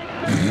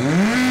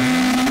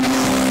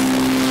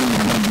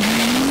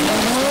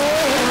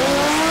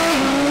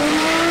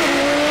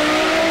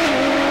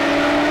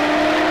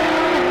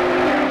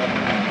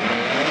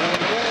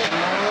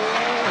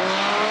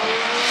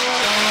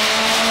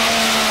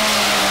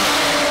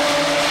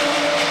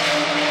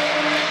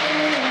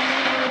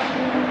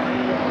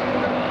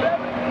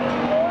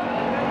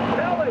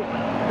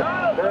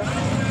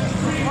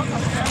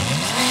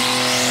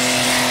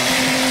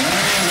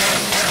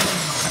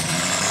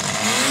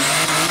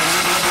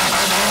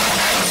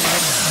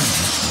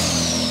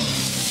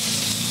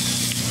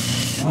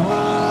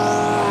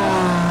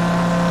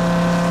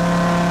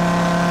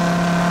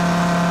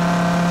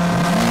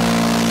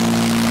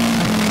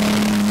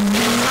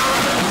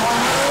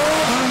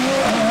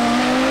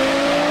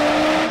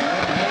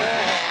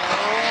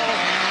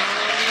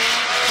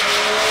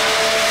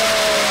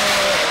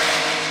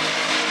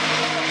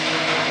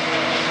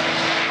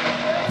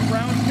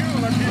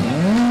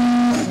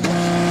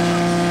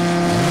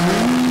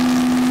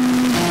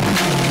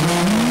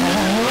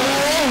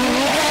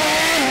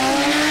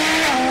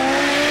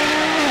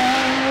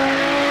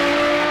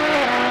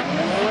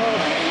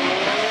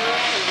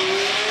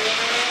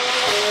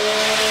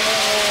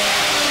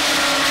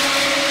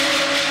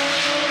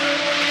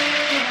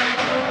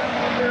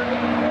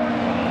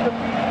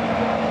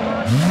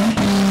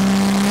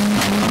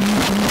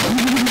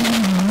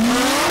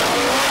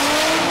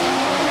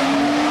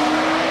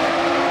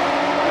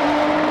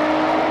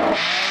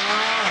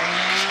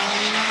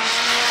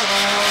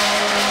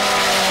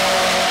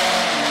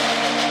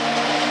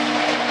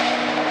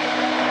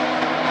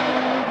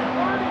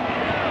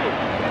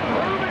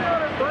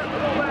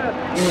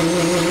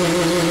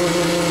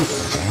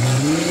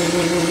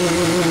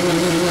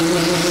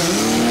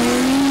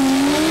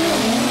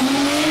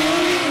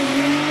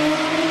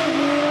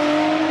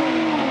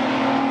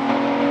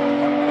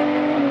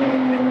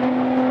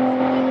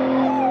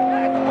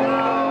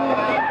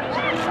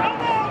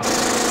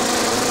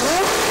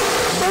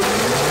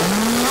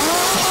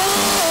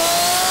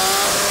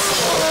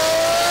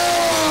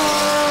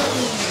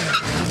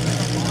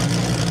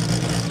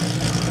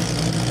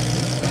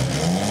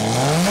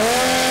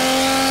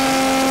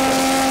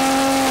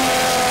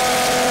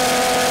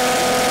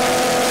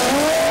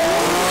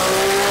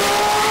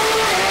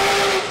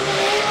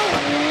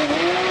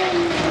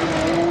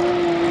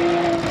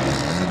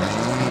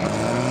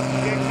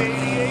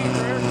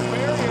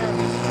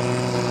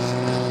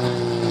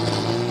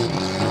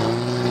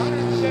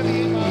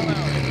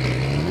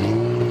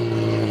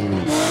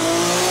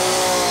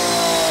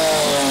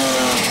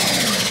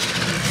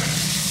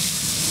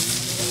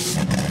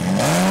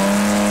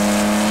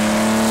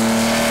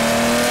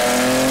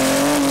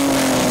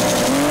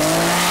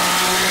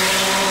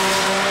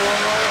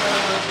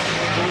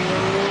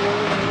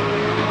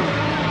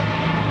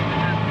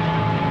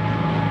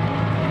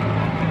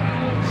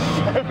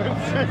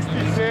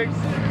 66,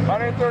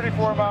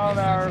 134 mile an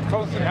hour,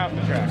 coasting half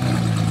the track.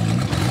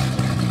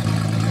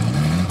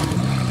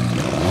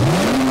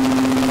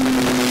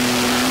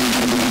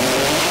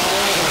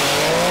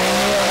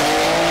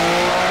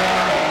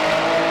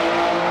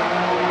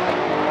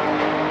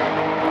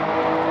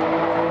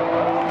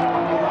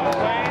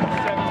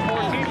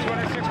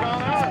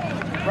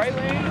 Right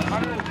lane,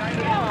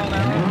 190 mile an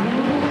hour.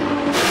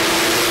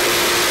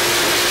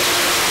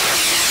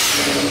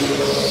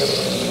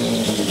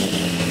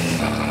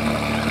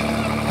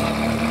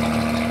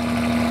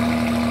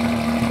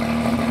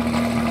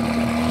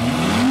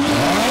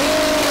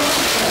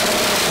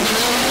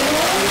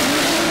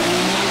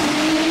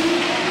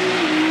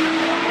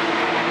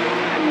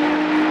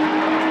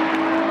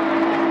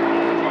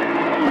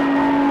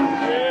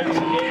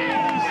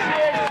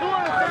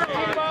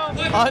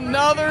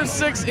 Another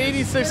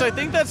 686. I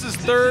think that's his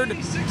third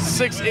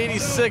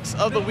 686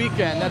 of the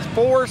weekend. That's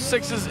 4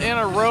 6s in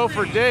a row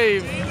for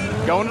Dave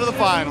going to the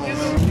finals.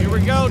 Here we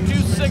go. 2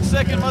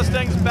 6-second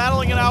Mustangs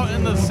battling it out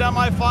in the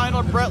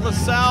semifinal. Brett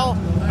LaSalle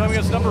coming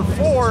against number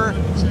 4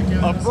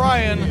 of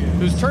Brian,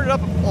 who's turned it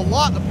up a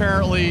lot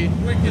apparently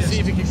to see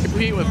if he can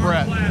compete with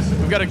Brett.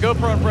 We've got a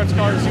GoPro in Brett's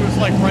car to see what it's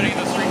like running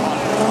the street line.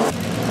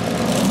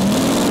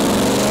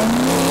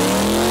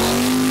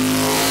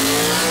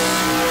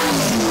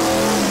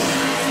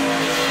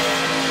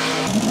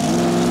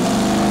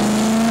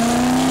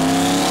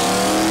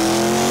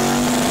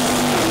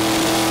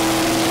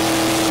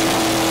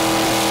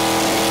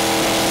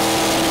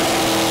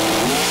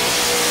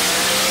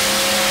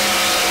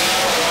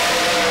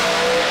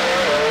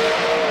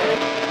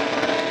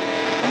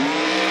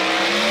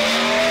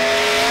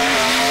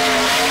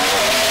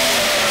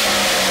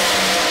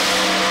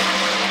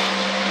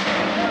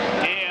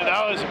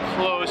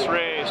 Close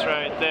race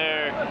right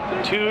there.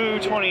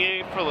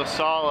 228 for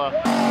LaSalle.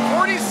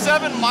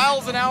 47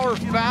 miles an hour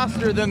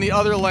faster than the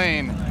other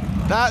lane.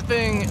 That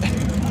thing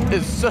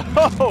is so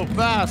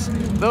fast.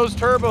 Those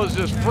turbos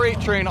just freight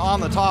train on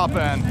the top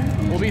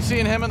end. We'll be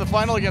seeing him in the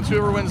final against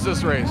whoever wins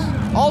this race.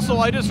 Also,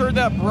 I just heard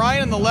that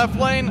Brian in the left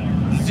lane,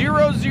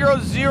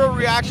 0-0-0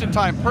 reaction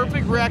time,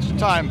 perfect reaction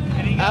time.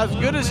 As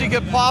good as he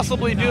could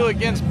possibly do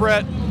against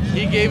Brett,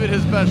 he gave it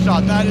his best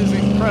shot. That is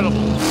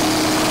incredible.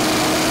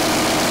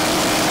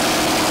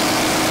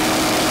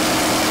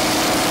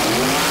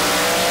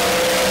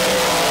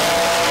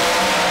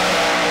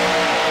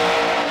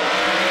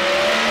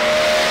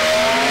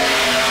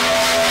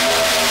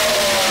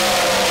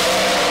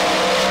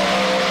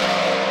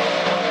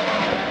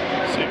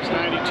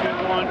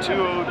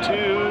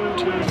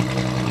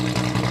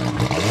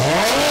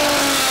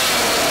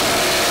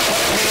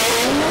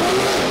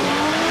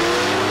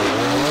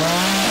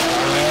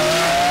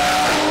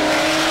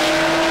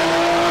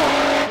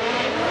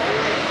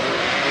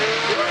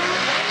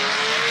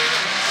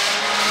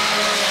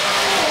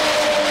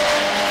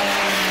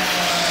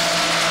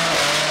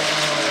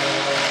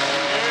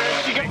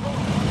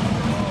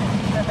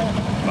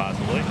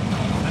 Possibly.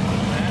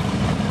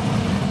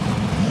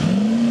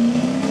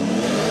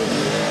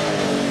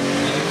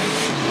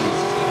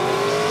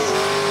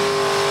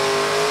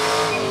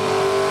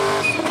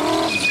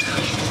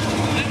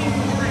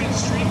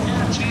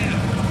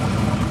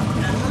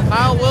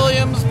 Kyle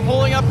Williams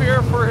pulling up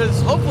here for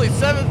his hopefully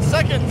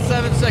 7-second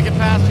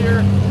pass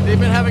here. They've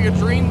been having a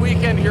dream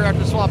weekend here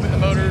after swapping the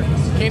motor.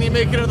 Can he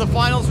make it into the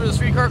finals for the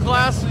streetcar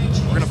class?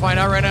 We're gonna find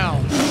out right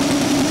now.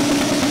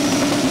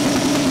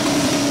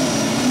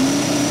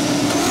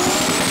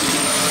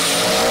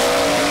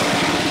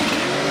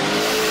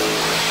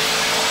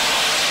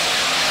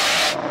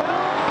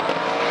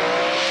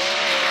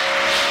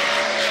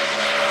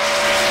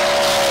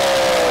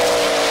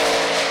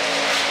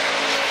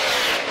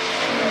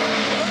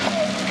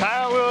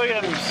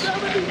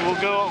 Will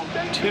go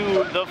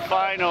to the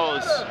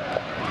finals.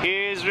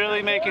 He's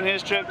really making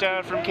his trip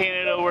down from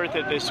Canada worth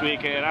it this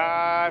weekend.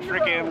 I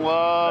freaking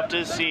love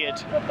to see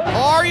it.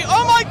 Are you?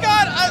 Oh my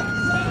God!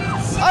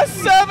 A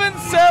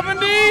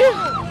 770?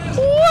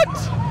 What?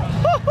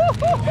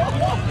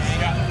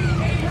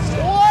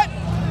 What?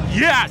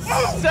 Yes!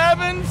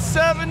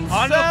 777.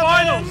 On the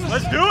finals.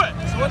 Let's do it.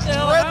 What the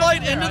hell Red happened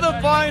light there? into the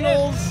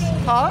finals.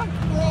 Huh?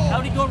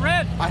 How'd he go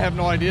red? I have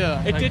no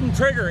idea. It didn't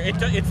trigger.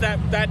 It's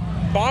that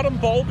bottom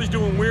bulb is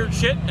doing weird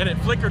shit, and it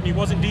flickered, and he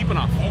wasn't deep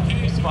enough.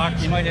 Okay, fuck,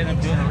 you might end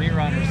up doing a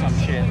rerun or some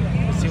shit.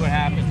 Let's see what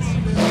happens.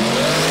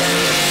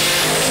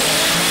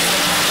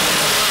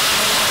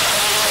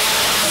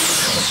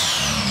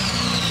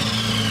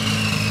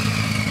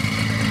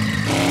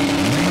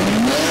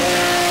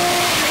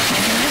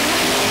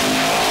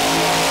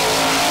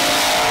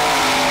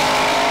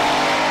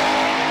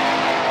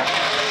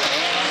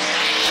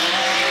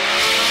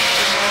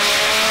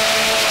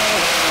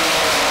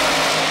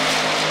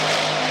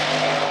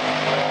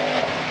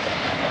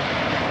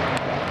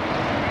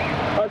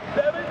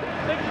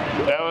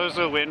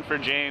 A win for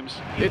James.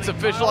 It's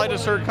official. I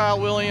just heard Kyle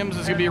Williams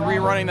is going to be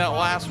rerunning that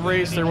last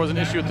race. There was an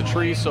issue with the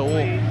tree, so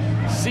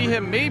we'll see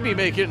him maybe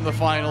make it in the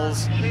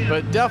finals,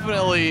 but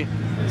definitely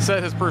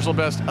set his personal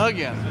best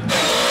again.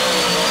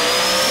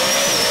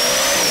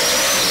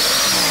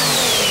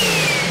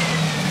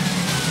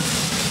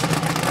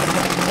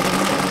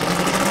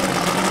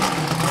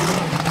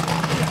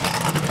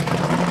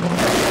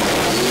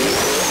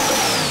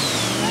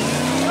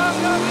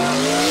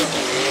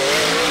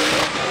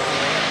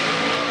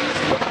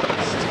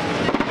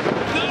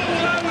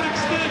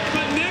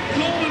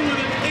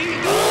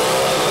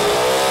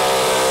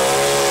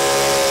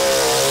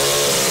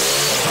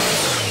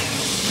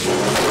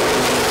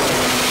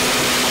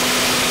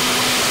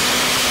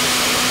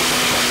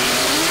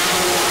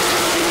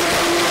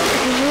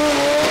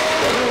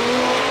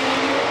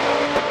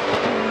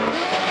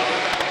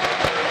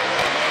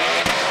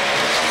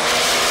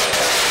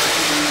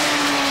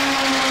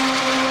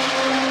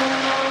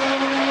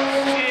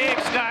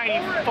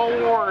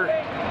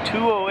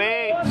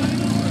 208.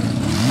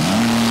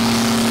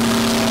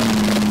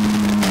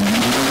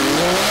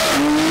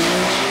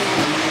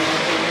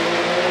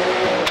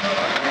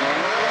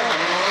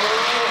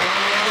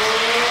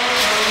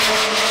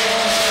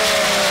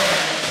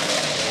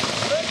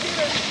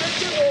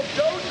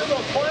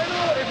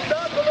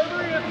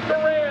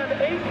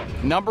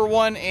 Number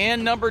 1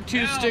 and number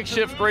 2 stick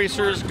shift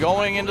racers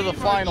going into the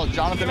final.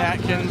 Jonathan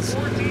Atkins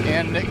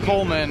and Nick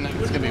Coleman.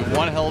 It's going to be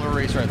one hell of a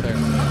race right there.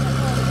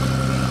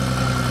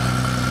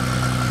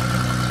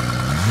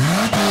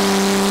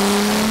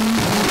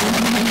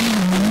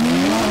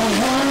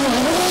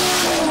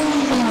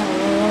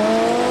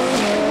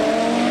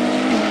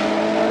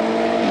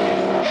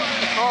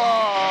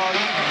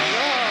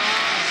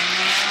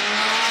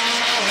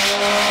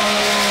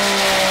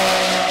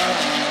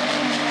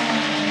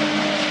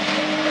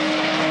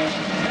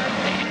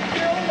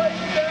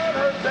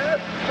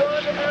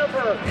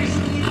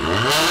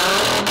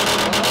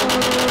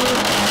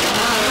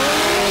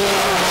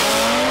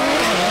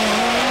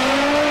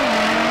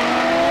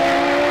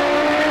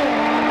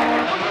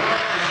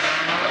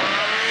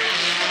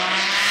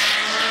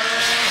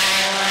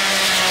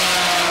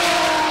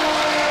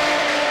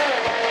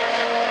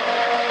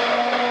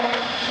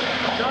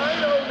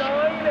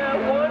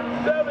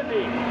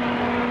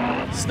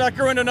 Snuck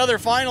her into another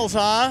finals, huh?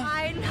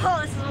 I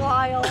know, this is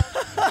wild.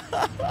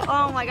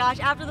 Oh my gosh,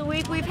 after the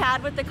week we've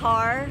had with the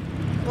car,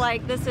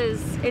 like this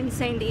is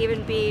insane to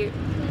even be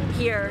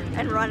here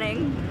and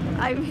running.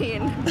 I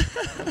mean,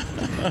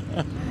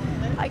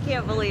 I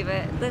can't believe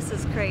it. This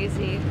is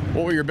crazy.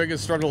 What were your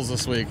biggest struggles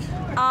this week?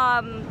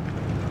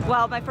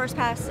 Well, my first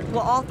pass,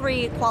 well, all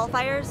 3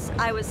 qualifiers,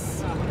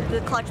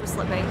 the clutch was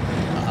slipping.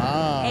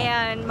 Ah.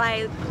 And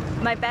my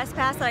best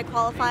pass that I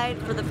qualified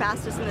for the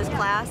fastest in this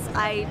class,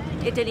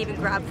 it didn't even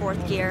grab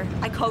 4th gear.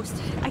 I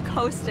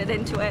coasted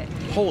into it.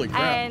 Holy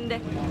crap.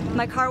 And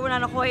my car went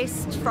on a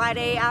hoist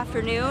Friday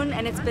afternoon,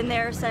 and it's been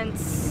there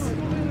since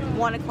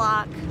 1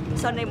 o'clock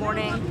Sunday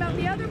morning.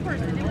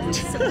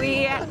 So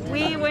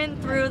we went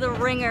through the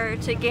ringer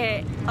to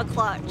get a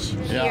clutch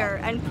here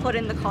and put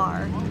in the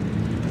car.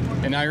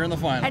 And now you're in the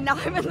final. And now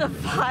I'm in the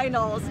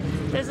finals.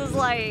 This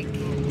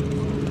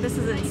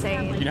is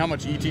insane. You know how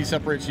much ET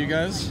separates you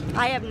guys?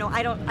 I have no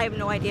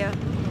idea.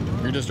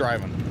 You're just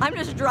driving. I'm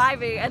just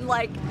driving, and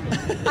like,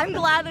 I'm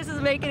glad this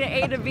is making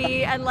it A to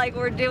B, and like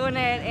we're doing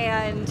it.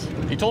 And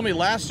you told me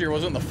last year,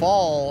 was it in the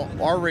fall,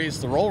 our race,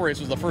 the roll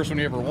race, was the first one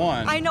you ever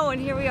won. I know, and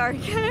here we are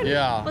again.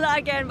 Yeah. Well, not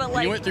again, but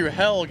like. You went through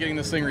hell getting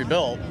this thing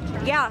rebuilt.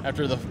 Yeah.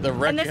 After the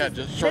wreck you had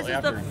just shortly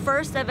after. This is the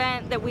first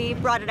event that we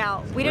brought it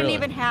out. We didn't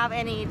even have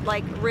any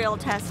like real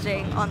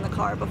testing on the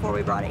car before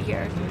we brought it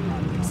here.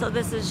 So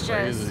this is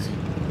just. Crazy.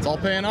 It's all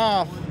paying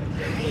off.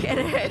 It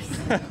is.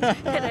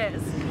 It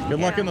is. Good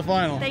luck in the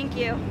final. Thank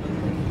you.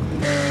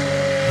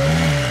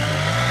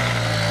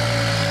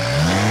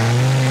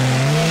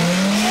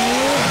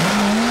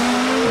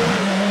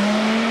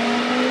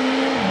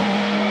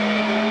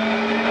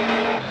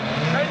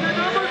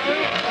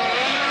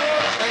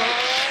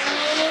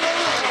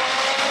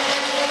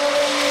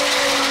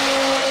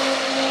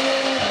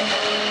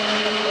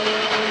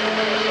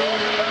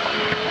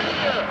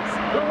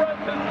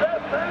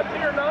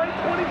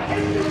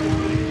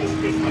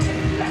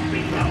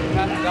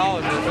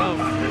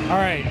 All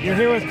right, you're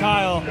here with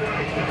Kyle.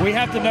 We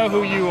have to know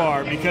who you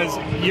are because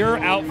your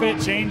outfit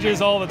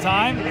changes all the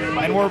time,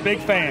 and we're big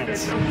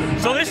fans.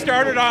 So this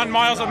started on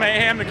Miles of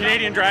Mayhem, the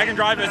Canadian Dragon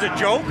Drive, as a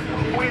joke,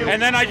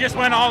 and then I just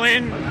went all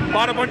in,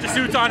 bought a bunch of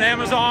suits on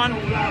Amazon,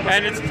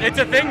 and it's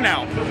a thing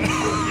now.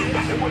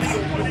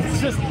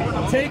 Just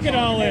take it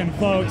all in,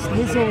 folks.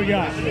 This is what we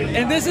got.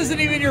 And this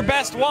isn't even your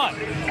best one.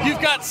 You've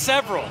got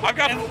several. I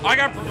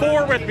got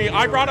 4 with me.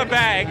 I brought a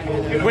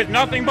bag with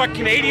nothing but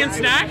Canadian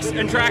snacks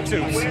and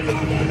tracksuits.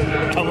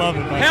 I love it,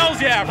 man. Hells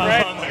yeah,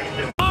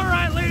 Fred. All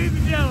right, ladies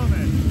and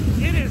gentlemen,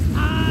 it is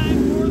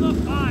time for the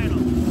final.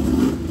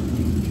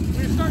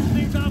 We're starting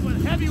things off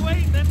with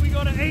heavyweight, then we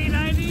go to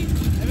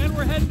A90, and then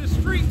we're heading to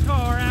street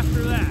car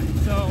after that.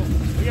 So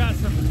we got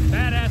some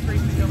badass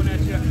racing coming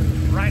at you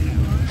right now.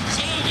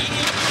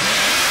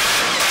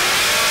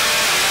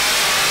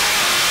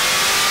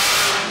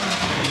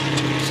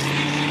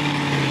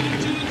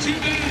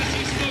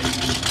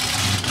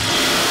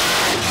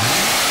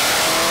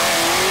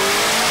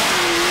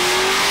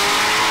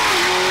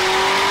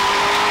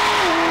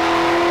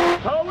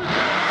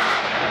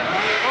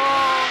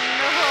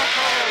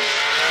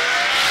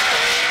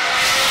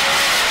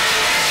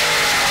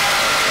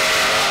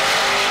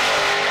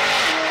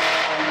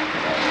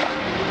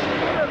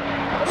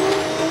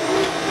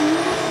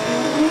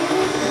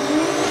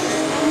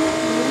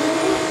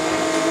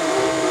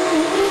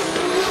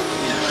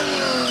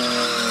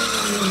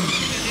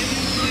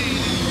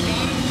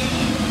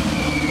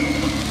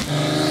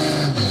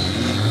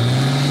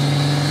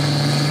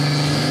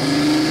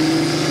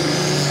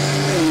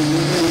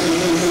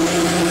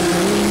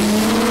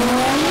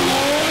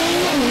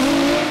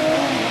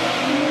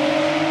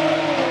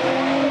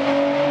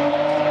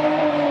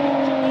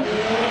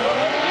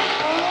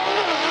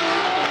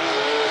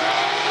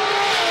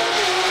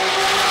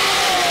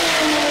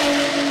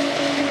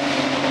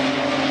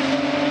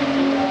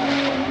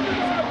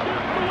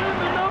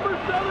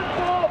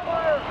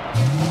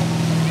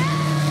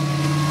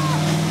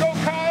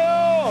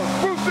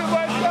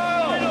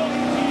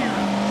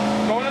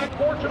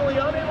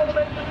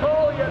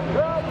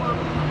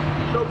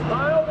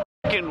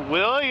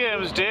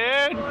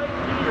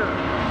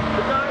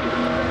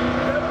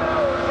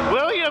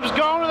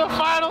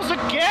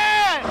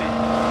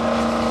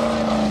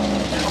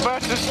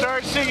 to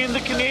start singing the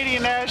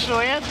Canadian national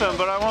anthem,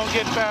 but I won't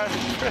get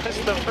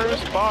past the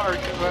first bar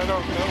because I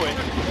don't know it.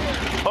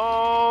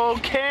 Oh,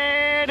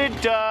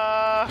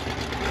 Canada,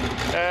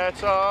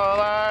 that's all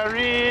I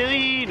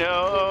really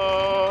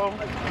know.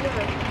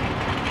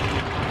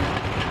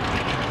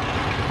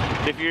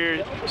 If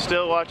you're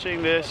still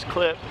watching this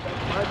clip,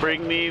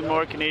 bring me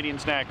more Canadian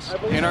snacks.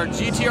 In our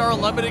GTR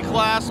Unlimited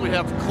class, we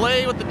have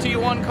Clay with the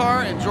T1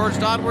 car and George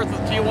Dodworth with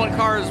the T1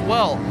 car as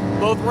well.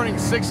 Both running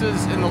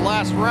 6s in the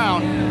last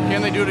round.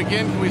 Can they do it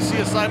again? Can we see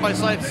a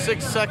side-by-side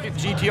 6-second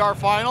GTR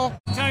final?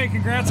 Tell you,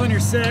 congrats on your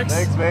 6.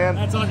 Thanks, man.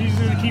 That's all. You just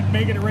gonna keep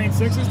making it rain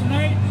 6s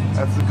tonight?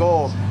 That's the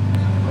goal.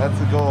 That's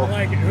the goal.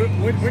 I like it.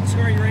 Which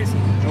car are you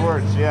racing?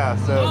 George, yeah.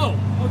 So. Oh,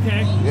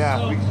 okay. Yeah,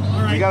 so,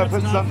 we got to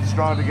put something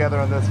strong together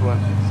on this one.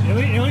 At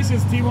least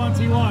it's T1,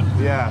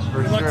 T1. Yeah,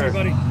 for Good sure. luck to you,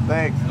 buddy.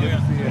 Thanks. Good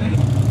to see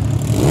you.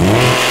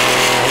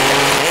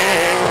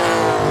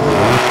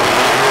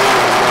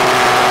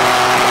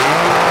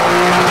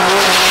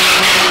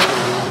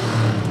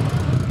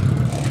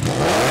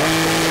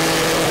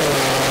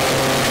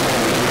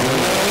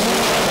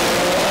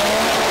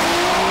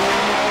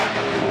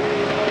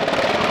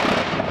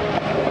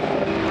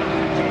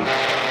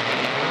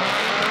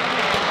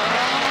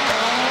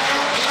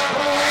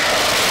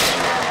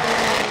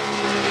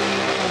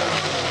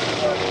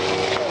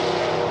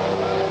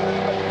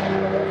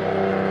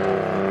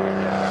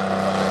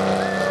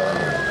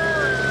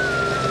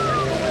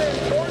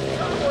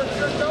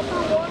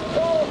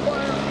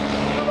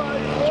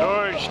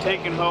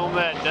 Taking home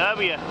that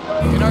W.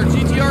 In our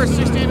GTR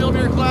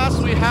 68mm class,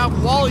 we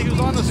have Wally, who's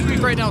on the street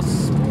right now.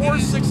 4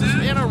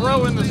 6s in a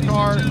row in this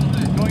car.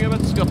 Going up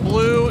against a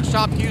blue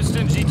Shop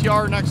Houston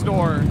GTR next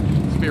door. It's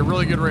going to be a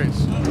really good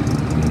race.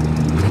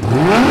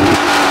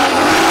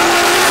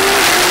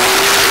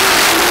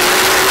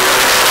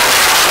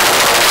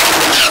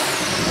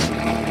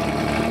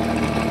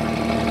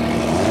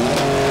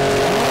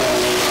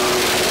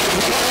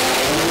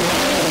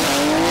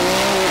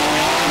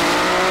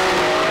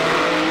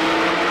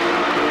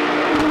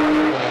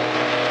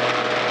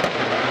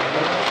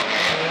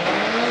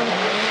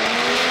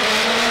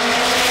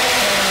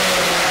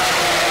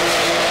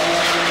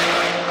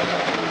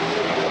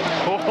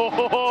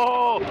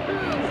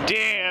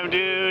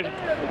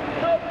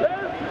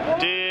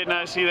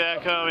 See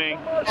that coming.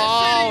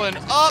 Oh, an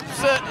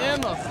upset in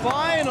the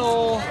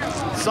final.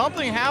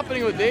 Something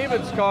happening with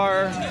David's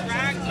car.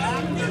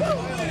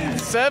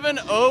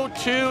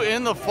 7:02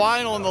 in the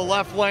final in the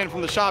left lane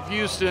from the Shop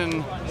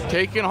Houston,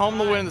 taking home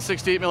the win in the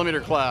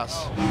 68mm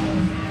class.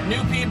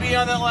 New PB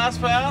on that last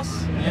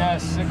pass?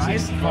 Yes,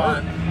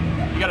 665.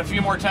 You got a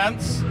few more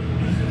tenths?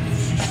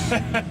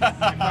 If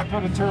I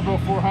put a turbo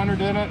 400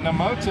 in it and a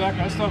Motec,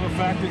 I still have a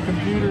factory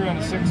computer and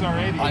a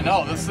 6R80. I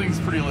know, this thing's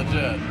pretty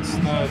legit. It's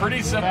the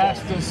pretty simple.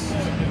 It's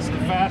the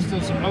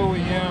fastest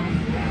OEM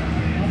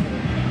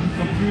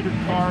computer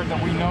car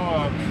that we know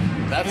of.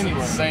 That's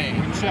anywhere. insane.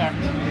 We checked.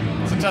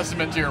 It's a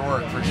testament to your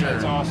work, for sure.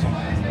 That's awesome.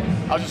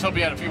 I was just hoping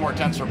you had a few more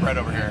tenths for Brett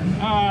over here.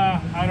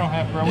 I don't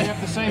have Bro. We have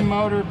the same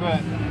motor,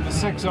 but the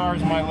 6R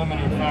is my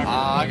limiting factor.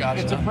 I got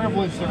you. It's a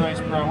privilege to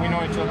race Bro. We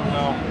know each other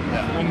well.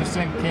 Yeah. We're in the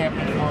same camp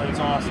before. It's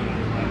awesome.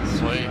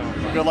 Sweet.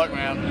 So, good luck,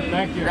 man.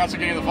 Thank you. Congrats on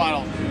getting to the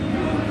final.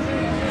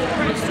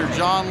 Mr.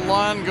 John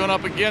Lund going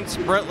up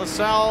against Brett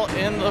LaSalle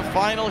in the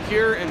final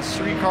here in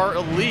Streetcar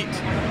Elite.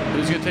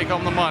 Who's going to take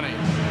home the money?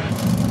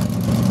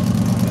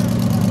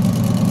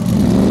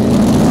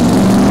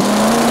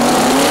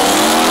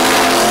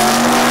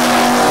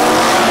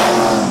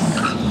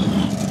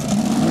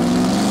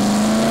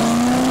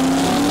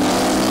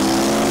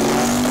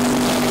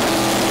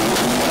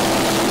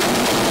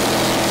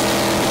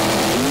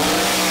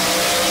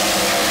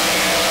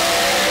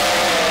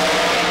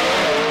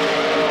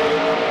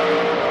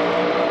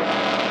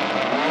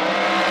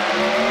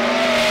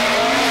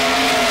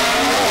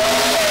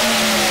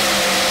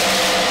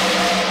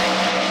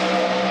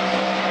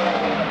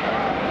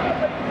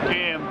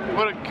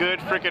 Good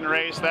freaking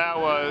race that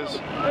was.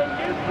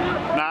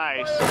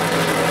 Nice.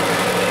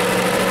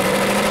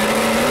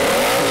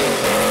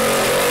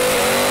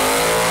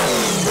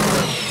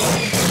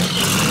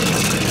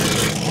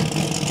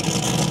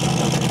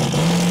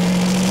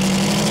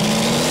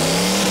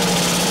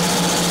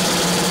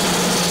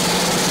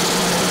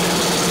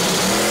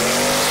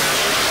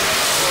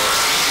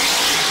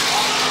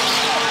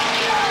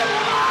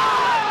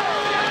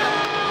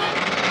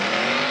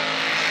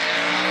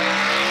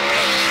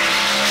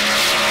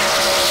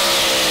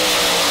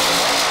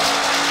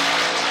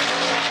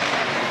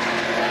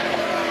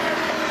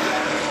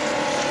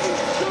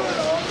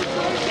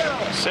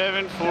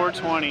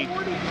 .420.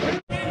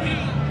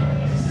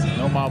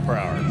 No mile per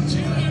hour.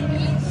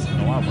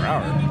 No mile per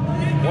hour.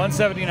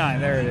 179,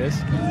 there it is.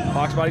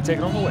 Fox Body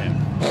taking home the win.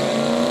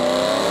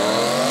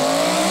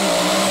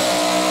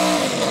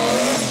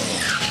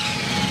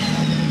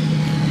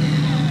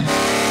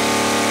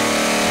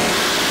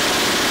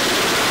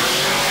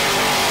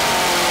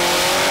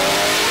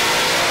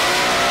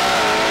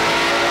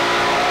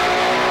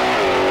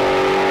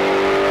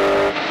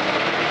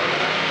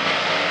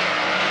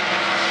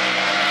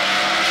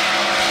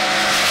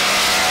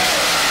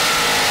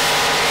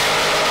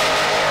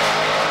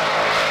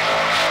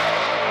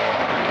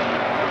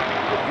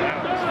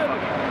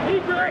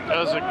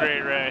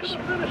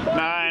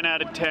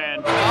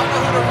 don't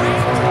know who to root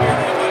for here.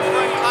 My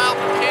friend Kyle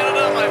from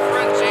Canada, my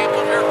friend James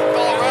over here from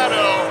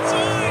Colorado.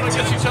 We're going to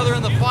get each other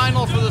in the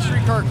final for the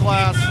streetcar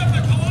class.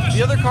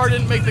 The other car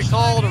didn't make the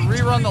call to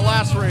rerun the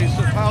last race,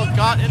 so Kyle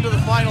got into the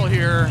final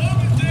here.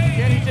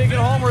 Can he take it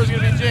home, or is it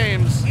going to be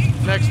James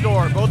next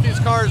door? Both these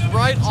cars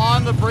right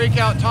on the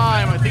breakout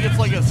time. I think it's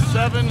like a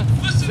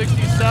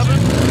 7:67.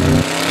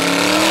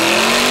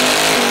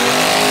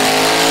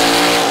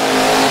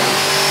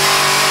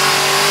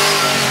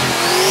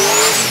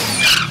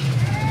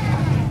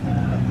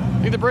 I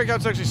think the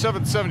breakout's actually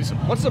 7:70.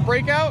 What's the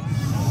breakout?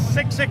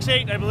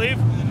 6:68, I believe.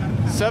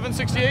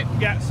 7:68?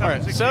 Yeah, 7:68. All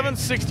right,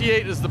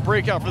 7:68 is the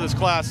breakout for this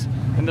class,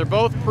 and they're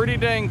both pretty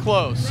dang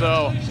close.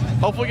 So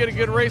hopefully get a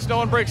good race. No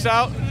one breaks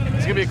out.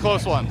 It's gonna be a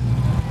close one.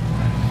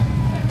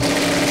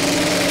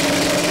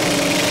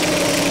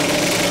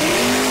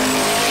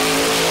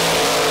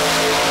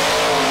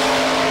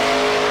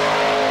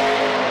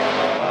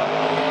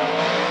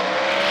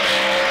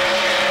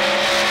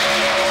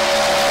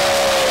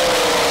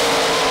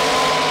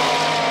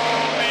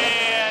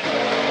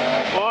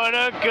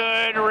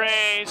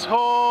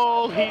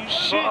 Holy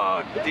shit.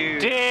 Oh,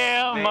 dude.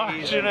 Damn,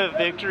 margin of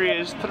victory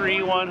is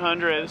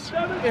 3/100ths.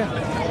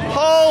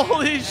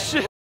 Holy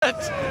shit.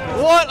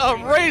 What a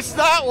race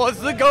that was.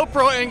 The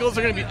GoPro angles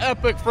are going to be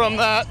epic from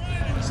that.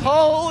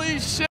 Holy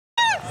shit.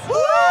 Woo!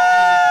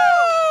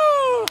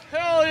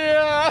 Hell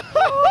yeah.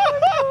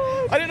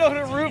 I didn't know who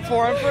to root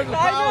for. I'm friends with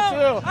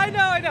Kyle too. I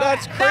know.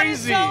 That's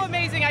crazy. That is so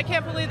amazing. I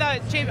can't believe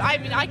that, James. I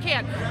mean, I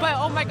can't, but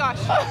oh my gosh.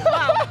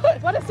 Wow.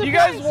 What a surprise. You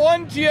guys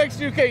won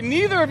TX2K.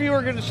 Neither of you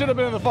should have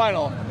been in the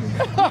final.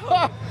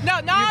 No,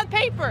 not on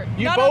paper.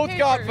 You not both on paper.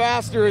 got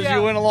faster as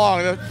you went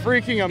along. That's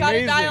freaking amazing. Got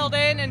it dialed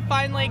in and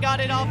finally got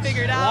it all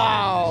figured out.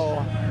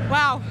 Wow.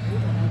 Wow.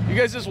 You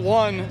guys just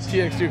won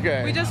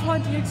TX2K. We just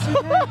won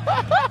TX2K.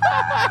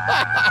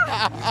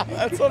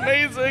 That's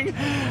amazing.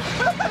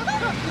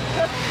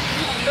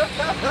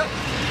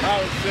 That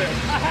was sick.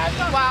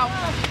 Wow.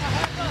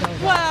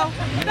 Wow.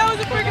 That was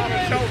a freaking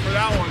race. For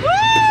that one. Woo!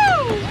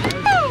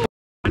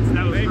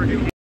 That was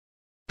freaking.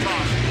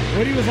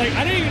 Woody was like,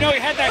 I didn't even know he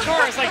had that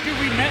car. It's like, dude,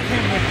 we met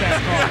him with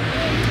that car.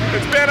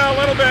 It's been a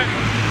little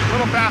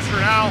faster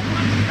now.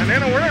 And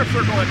then a winner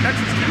circle at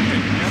Texas 2K.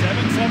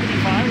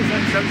 775, is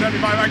that?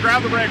 775. I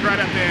grabbed the brake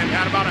right at the end,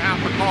 had about a half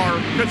a car.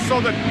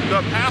 So the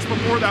pass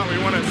before that, we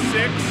went a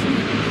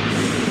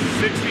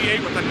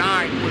 6:68 with a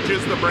 9, which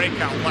is the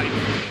breakout light.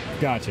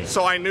 Gotcha.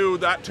 So I knew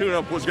that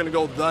tune-up was going to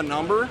go the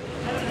number.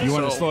 You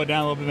want to slow it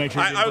down a little bit, make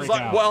sure. I was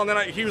like, out. well, and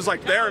then he was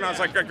like there, and I was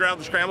like, I grabbed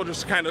the scramble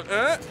just to kind of,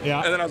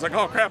 yeah. And then I was like,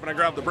 oh crap, and I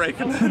grabbed the brake.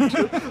 And then,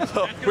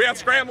 so we had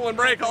scramble and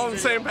brake all in the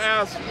same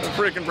pass. The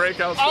freaking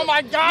breakouts. Oh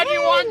my God,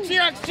 you won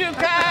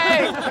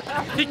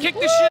TX2K! He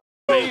kicked the shit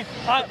out of me.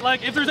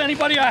 Like, if there's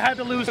anybody I had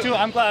to lose to,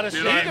 I'm glad it's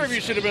Neither of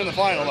you should have been in the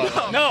final,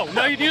 though. No,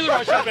 neither of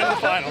us should have been in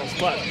the finals,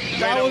 but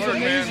that was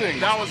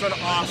amazing. That was an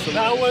awesome.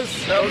 That was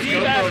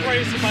the best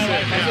race of my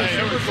life. Was it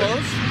super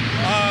close?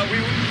 We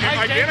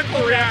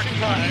identical reaction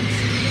times.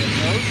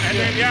 And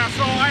then, yeah,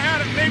 so I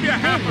had maybe a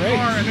half a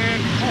car, and then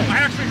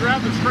I actually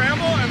grabbed the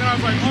scramble, and then I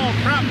was like, oh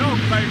crap, no,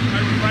 because I was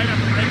right at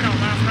the breakout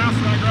last pass,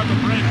 and I grabbed the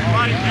brake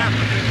right at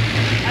the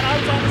finish. And I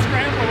was on the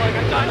scramble, like,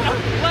 I got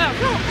left.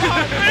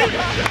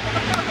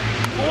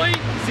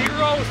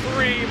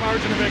 0.03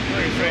 margin of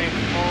victory.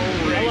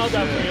 I love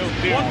that for you.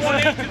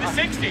 118 to the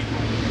 60.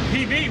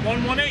 PB,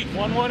 118.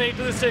 118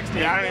 to the 60.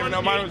 Yeah, I don't even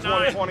know, mine was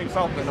 120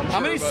 something. How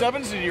many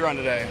sevens did you run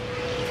today?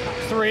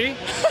 3.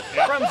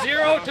 From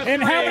 0 to 3.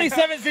 And how many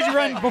sevens did you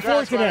run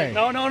before today?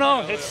 No.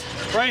 It's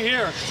right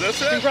here.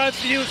 This it?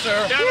 Congrats to you,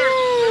 sir. Yeah,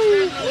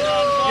 you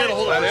gotta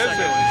hold it.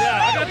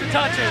 Yeah, I got to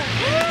touch it.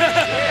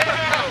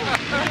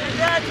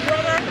 Congrats,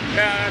 brother.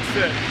 Yeah, that's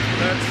it.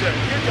 Good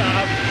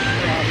job.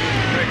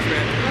 Thanks,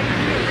 man.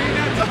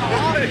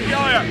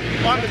 Oh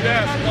yeah, on the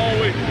desk all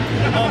week,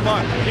 all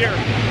month. Here.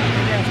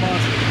 Congrats,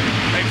 boss.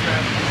 Thanks,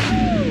 man.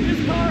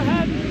 This car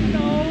had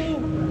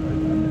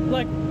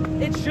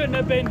it shouldn't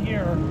have been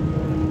here.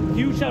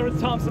 Huge shout out to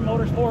Thompson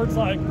Motorsports.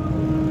 Like,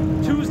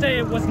 Tuesday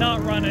it was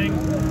not running.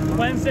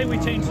 Wednesday we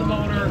changed the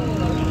motor.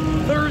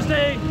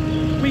 Thursday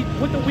we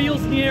put the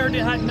wheels in the air and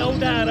it had no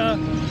data.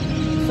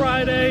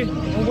 Friday,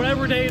 or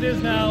whatever day it is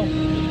now,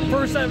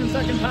 first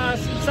 7-second pass,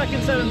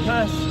 second 7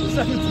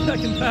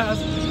 second pass,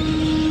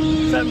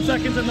 7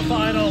 seconds in the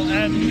final,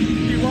 and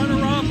the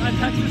runner-up at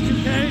Texas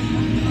 2K,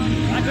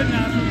 I couldn't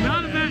ask for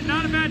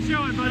Not a bad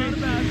showing, buddy. Not a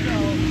bad show.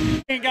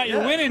 You ain't got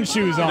your winning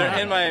shoes on. They're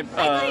in my,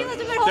 they're in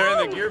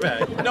the gear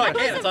bag. No, I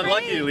can't. It's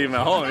unlucky to leave them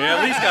at home. You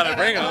at least gotta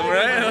bring them,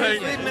 right?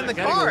 Like, Leave them in the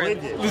car.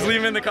 just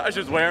leave them in the car.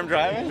 Just wear them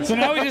driving. So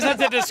now we just have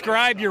to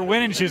describe your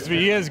winning shoes to me.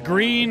 He has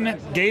green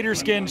gator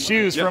skin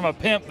shoes from a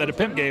pimp that a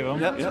pimp gave him.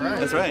 Yep,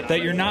 that's right.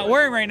 That you're not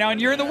wearing right now, and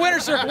you're in the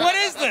winner's circle. What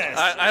is this?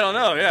 I don't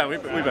know. Yeah, we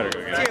better go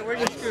get it. Where's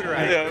your scooter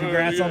at? Yeah,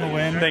 Congrats on the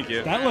win. Thank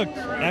you. That looked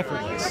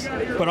effortless.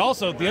 But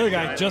also, the other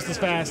guy, just as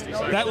fast.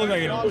 That looked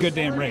like a good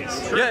damn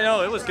race. Yeah,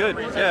 no, it was good.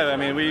 Yeah, I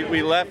mean,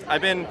 we left.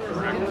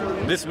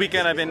 This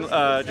weekend I've been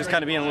just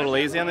kind of being a little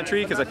lazy on the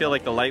tree because I feel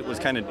like the light was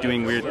kind of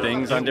doing weird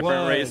things on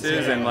different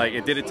races, and like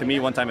it did it to me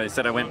one time. I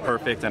said I went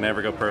perfect, I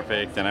never go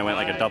perfect, and I went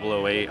like a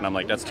 008, and I'm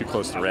like, that's too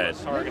close to red,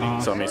 so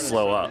let me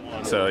slow up.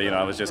 So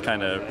I was just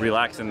kind of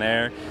relaxing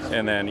there,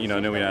 and then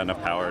knew we had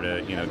enough power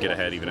to get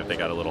ahead even if they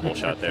got a little hole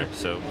shot there.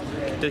 So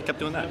they kept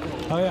doing that.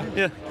 Oh yeah.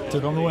 Yeah.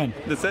 Took home the win.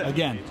 That's it.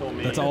 Again,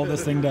 that's all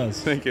this thing does.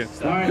 Thank you.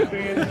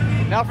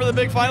 Now for the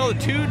big final, the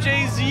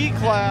 2JZ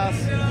class.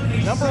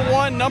 Number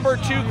 1, number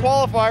 2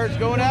 qualifiers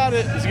going at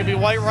it. It's going to be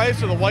White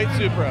Rice or the White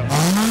Supra.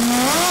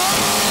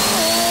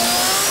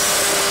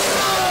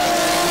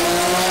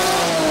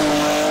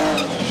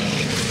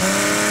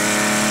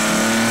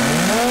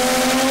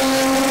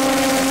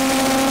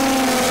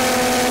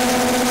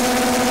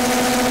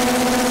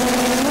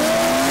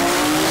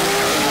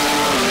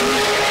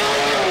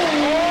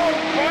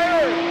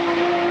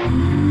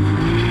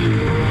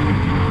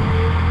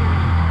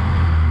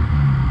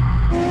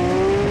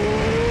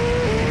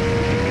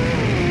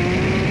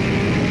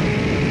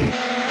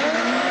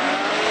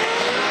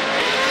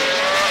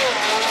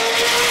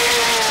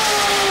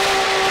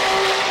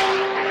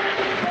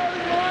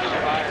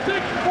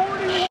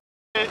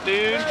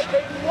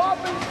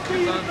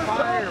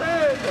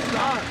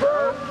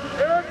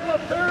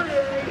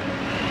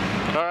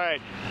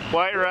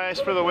 White Rice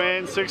for the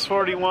win,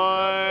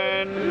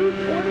 641,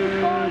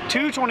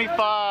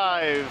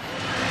 225.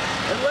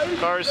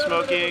 Cars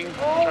smoking,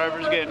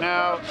 drivers getting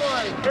out.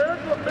 Eric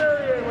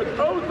LaFerrier with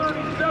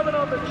 037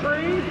 on the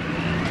tree.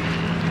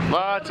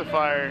 Lots of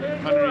fire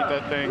underneath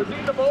that thing.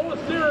 Receive the bowl of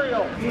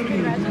cereal.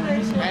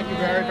 Congratulations. Thank you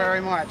very,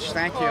 very much.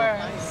 Thank you.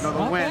 Another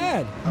Not win.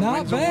 bad. A Not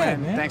win's a bad,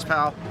 win. man. Thanks,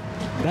 pal.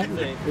 There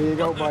you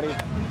go, buddy.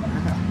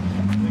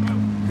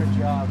 Good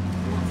job.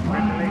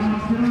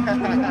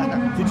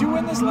 Did you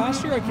win this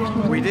last year? I can't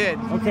remember. We did.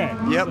 Okay.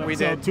 Yep, so, we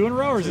so did. 2 in a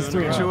row, or is this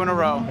 3 in a row? 2 in a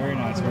row. Very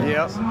nice. Very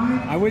Yep.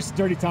 nice. I wish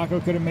Dirty Taco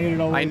could have made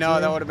it all the way I know,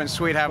 through, that would have been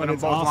sweet having them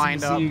it's both awesome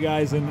lined to up. see you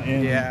guys in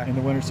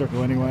the winner's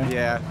circle anyway.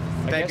 Yeah.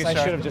 I guess I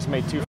should have just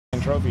made 2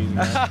 trophies.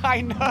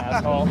 I know.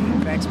 Asshole.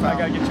 Thanks, pal. I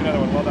gotta get you another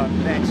one. Well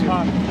done. Thanks.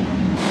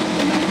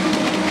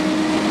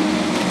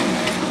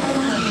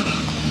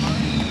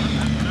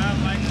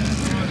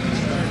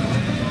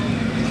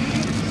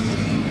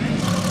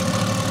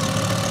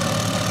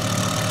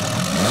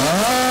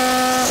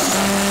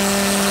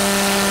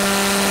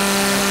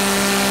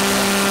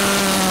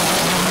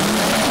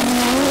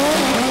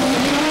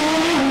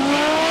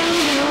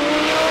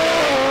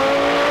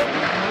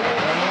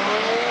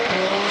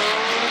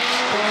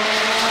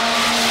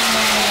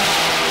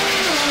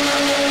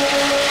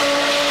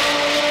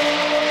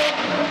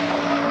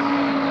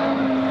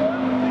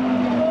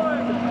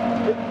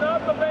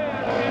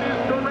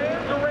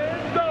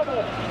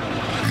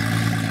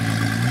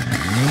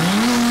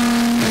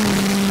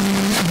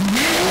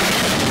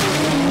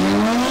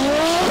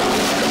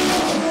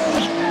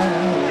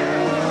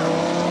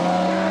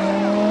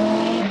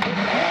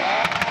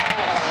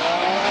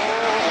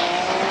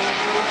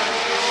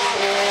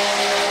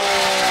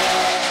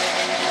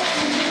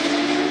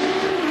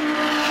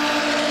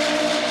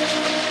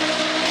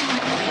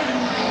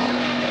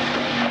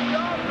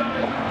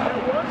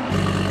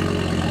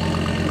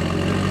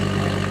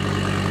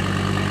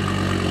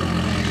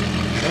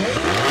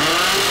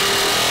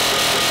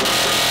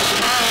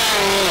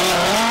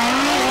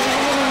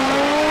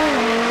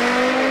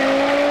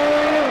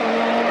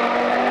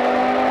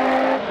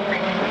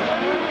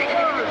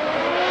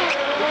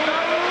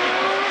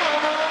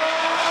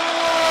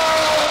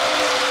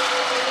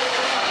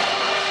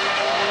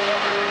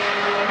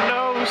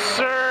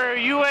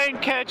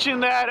 Catching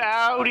that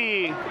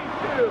Audi.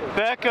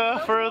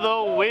 Becca for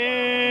the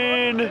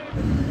win.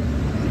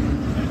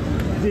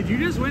 Did you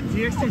just win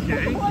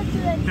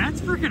TX2K?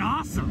 That's freaking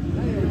awesome.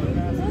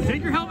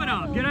 Take your helmet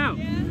off. Get out.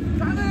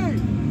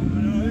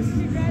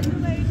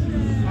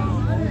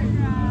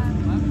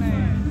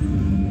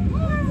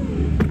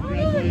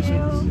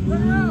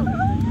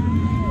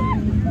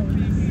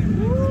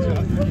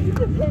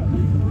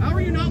 How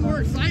are you not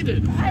more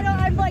excited? I know,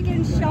 I'm like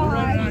in shock.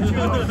 I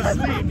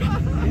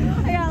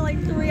got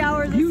like 3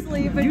 hours of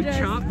sleep. You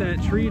chopped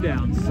that tree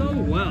down so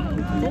well.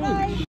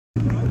 Holy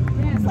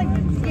It's like,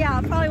 yeah,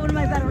 probably one of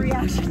my better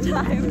reaction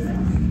times.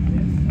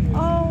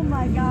 Oh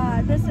my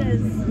god, this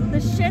is the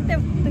shit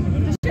that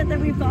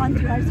we've gone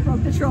through. I just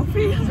broke the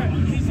trophy.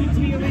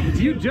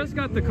 You just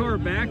got the car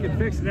back and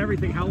fixed and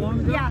everything. How long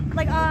ago? Yeah,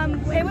 like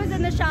it was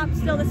in the shop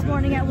still this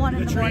morning at 1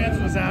 in the morning. The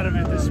trans was out of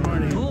it this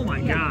morning. Oh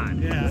my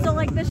god. Yeah. So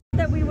like the shit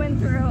that we went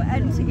through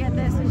and to get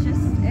this is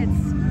just,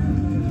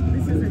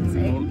 this is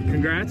insane. Well,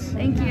 congrats.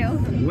 Thank you.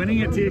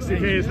 Winning at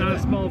TX2K is not a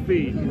small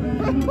feat.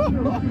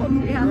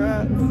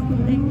 Yeah.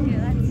 Thank you.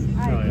 That's,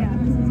 yeah,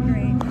 this is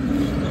great.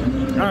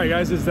 All right,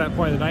 guys, this is that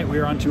point of the night. We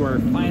are on to our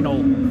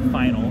final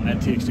at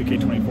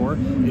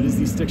TX2K24. It is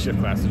the stick shift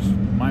class, which is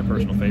my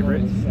personal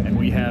favorite. And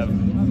we have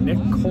Nick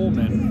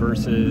Coleman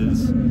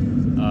versus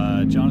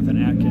Jonathan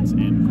Atkins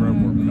and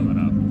Grobworm coming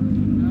up.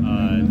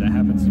 That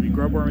happens to be,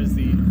 Grobworm is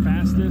the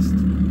fastest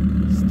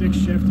stick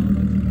shift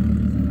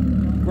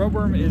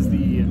Groveworm is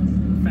the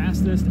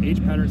fastest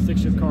H-pattern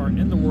stick-shift car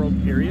in the world,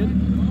 period.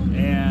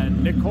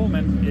 And Nick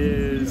Coleman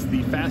is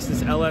the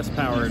fastest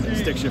LS-powered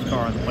stick-shift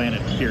car on the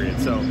planet, period.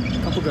 So, a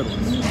couple good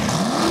ones.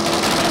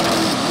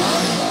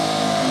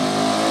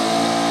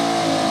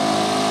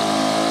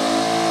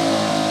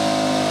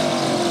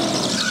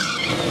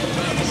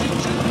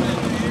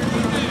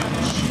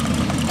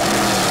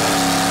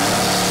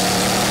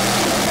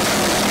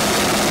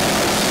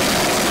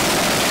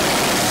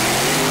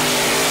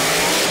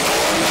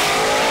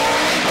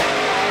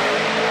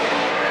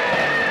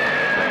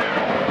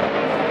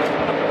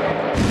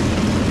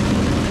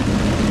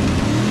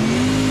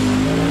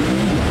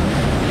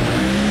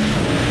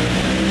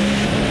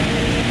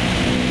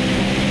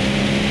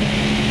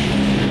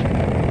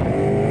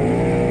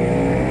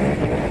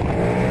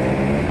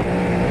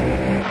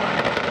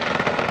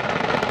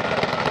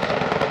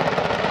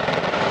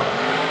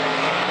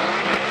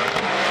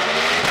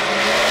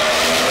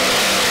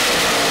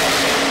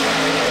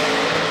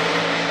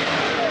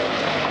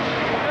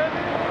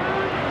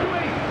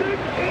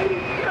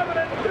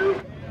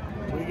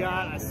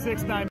 Got a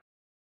 6.9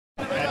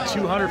 at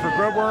 200 for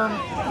Groveworm,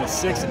 and a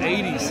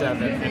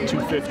 6.87 at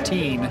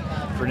 215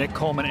 for Nick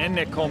Coleman and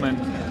Nick Coleman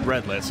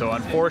redlit. So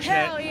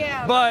unfortunate,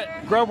 yeah, but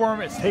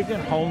Groveworm is taking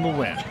home the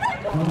win.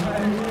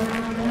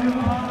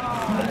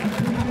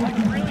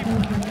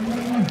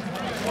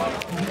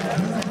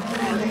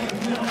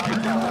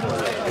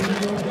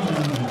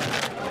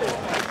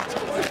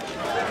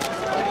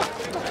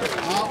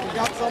 Oh,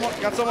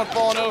 we got someone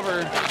falling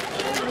over.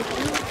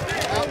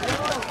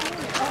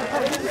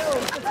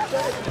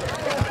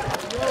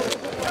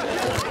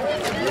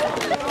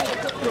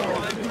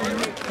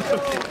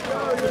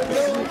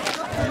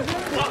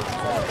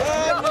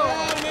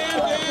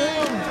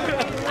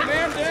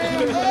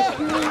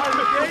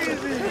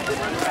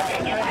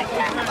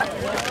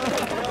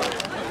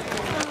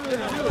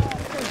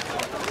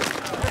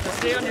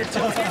 Stay on your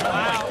toes.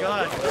 Wow.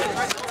 God.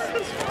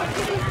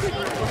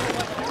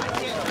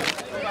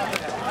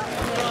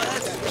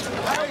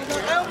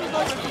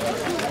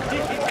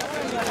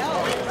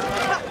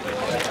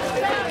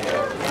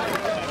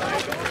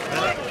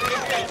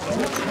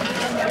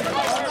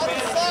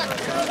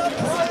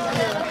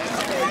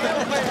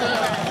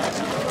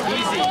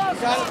 Easy.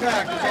 Got it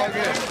back. It's all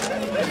good.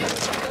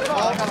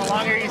 Well, how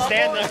long are you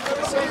standing?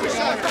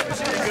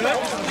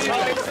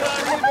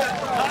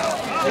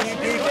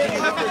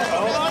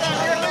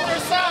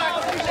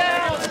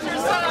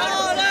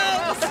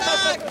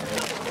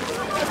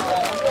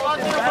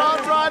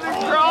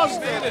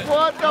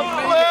 What the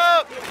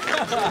flip?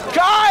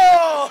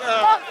 Kyle!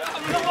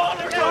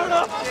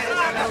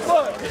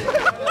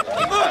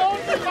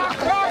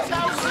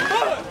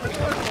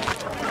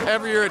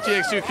 Every year at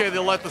TX2K,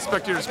 they'll let the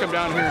spectators come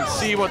down here and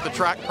see what the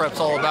track prep's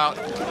all about.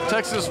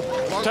 Texas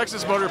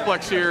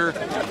Motorplex here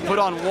put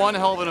on one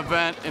hell of an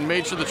event and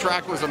made sure the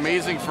track was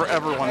amazing for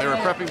everyone. They were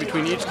prepping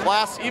between each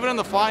class. Even in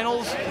the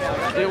finals,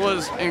 it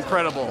was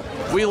incredible.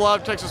 We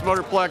love Texas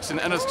Motorplex, and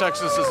Ennis,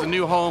 Texas is the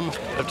new home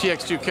of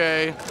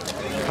TX2K.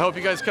 I hope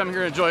you guys come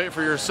here and enjoy it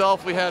for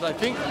yourself. We had, I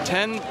think,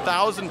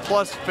 10,000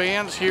 plus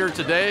fans here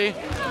today.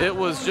 It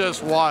was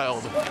just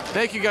wild.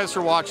 Thank you guys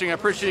for watching. I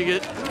appreciate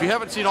it. If you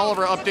haven't seen all of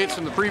our updates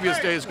from the previous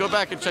days, go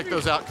back and check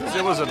those out because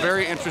it was a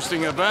very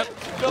interesting event.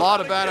 A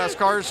lot of badass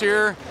cars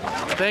here.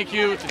 Thank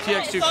you to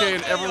TX2K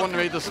and everyone who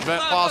made this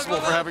event possible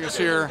for having us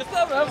here.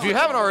 If you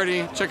haven't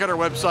already, check out our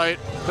website,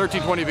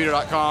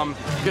 1320video.com.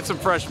 Get some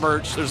fresh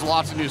merch. There's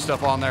lots of new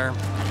stuff on there.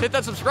 Hit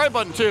that subscribe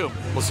button too.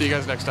 We'll see you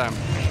guys next time.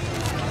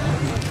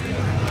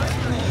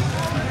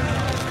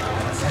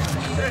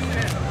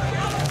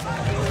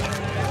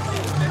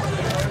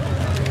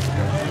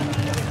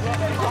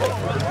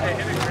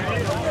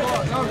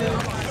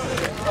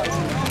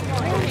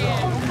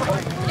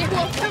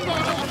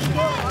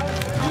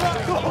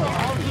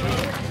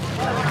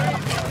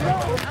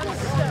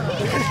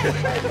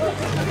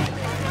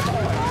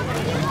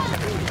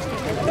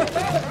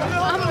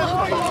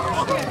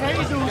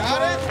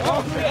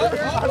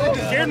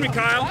 Scared me,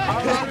 Kyle.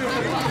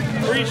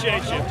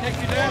 Appreciate you.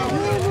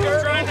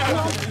 I'm trying to.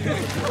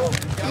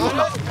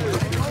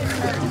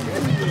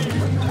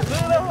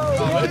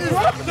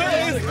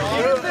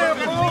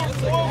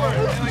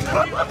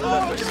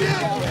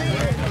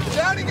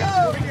 Johnny,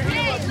 go!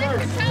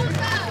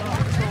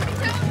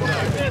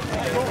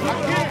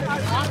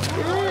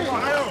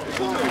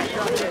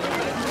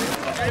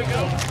 There you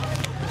go.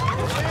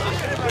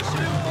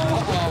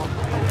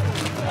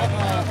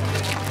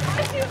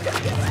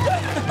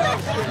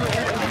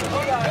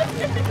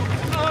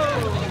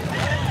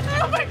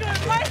 Oh my God,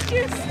 my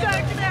shoe's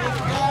stuck now.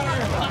 Hold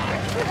on.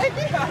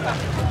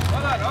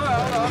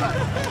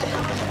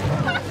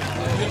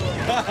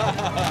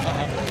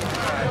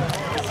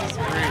 This is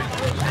great.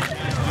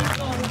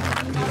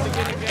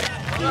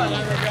 There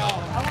we go.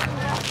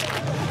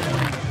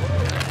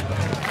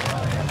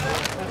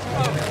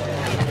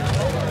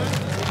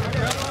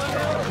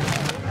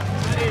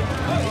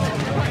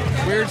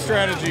 Weird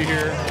strategy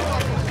here.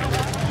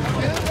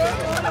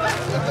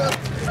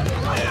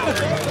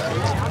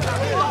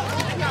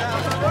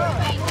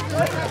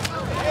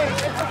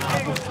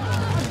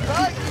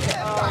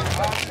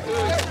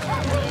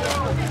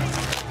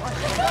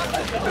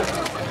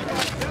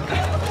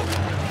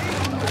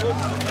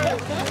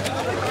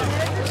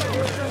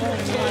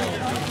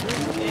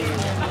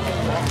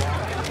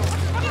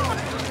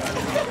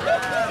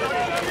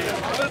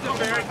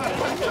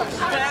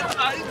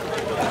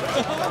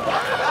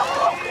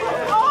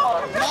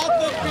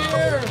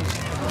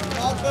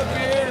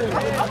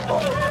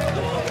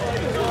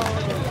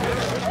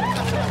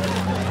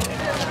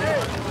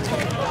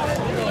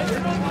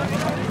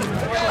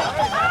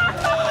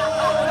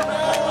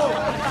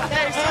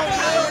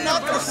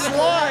 Not the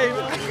slime.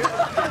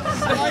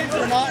 Slimes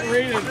are not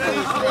rated for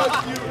this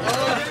truck.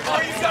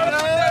 He's gotta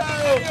put that in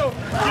the video.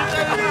 Get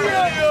that in the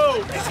video.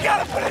 He's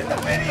gotta put it in the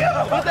video.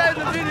 Put that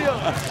in the video.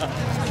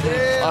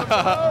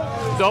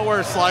 Don't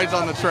wear slides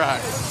on the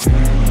track.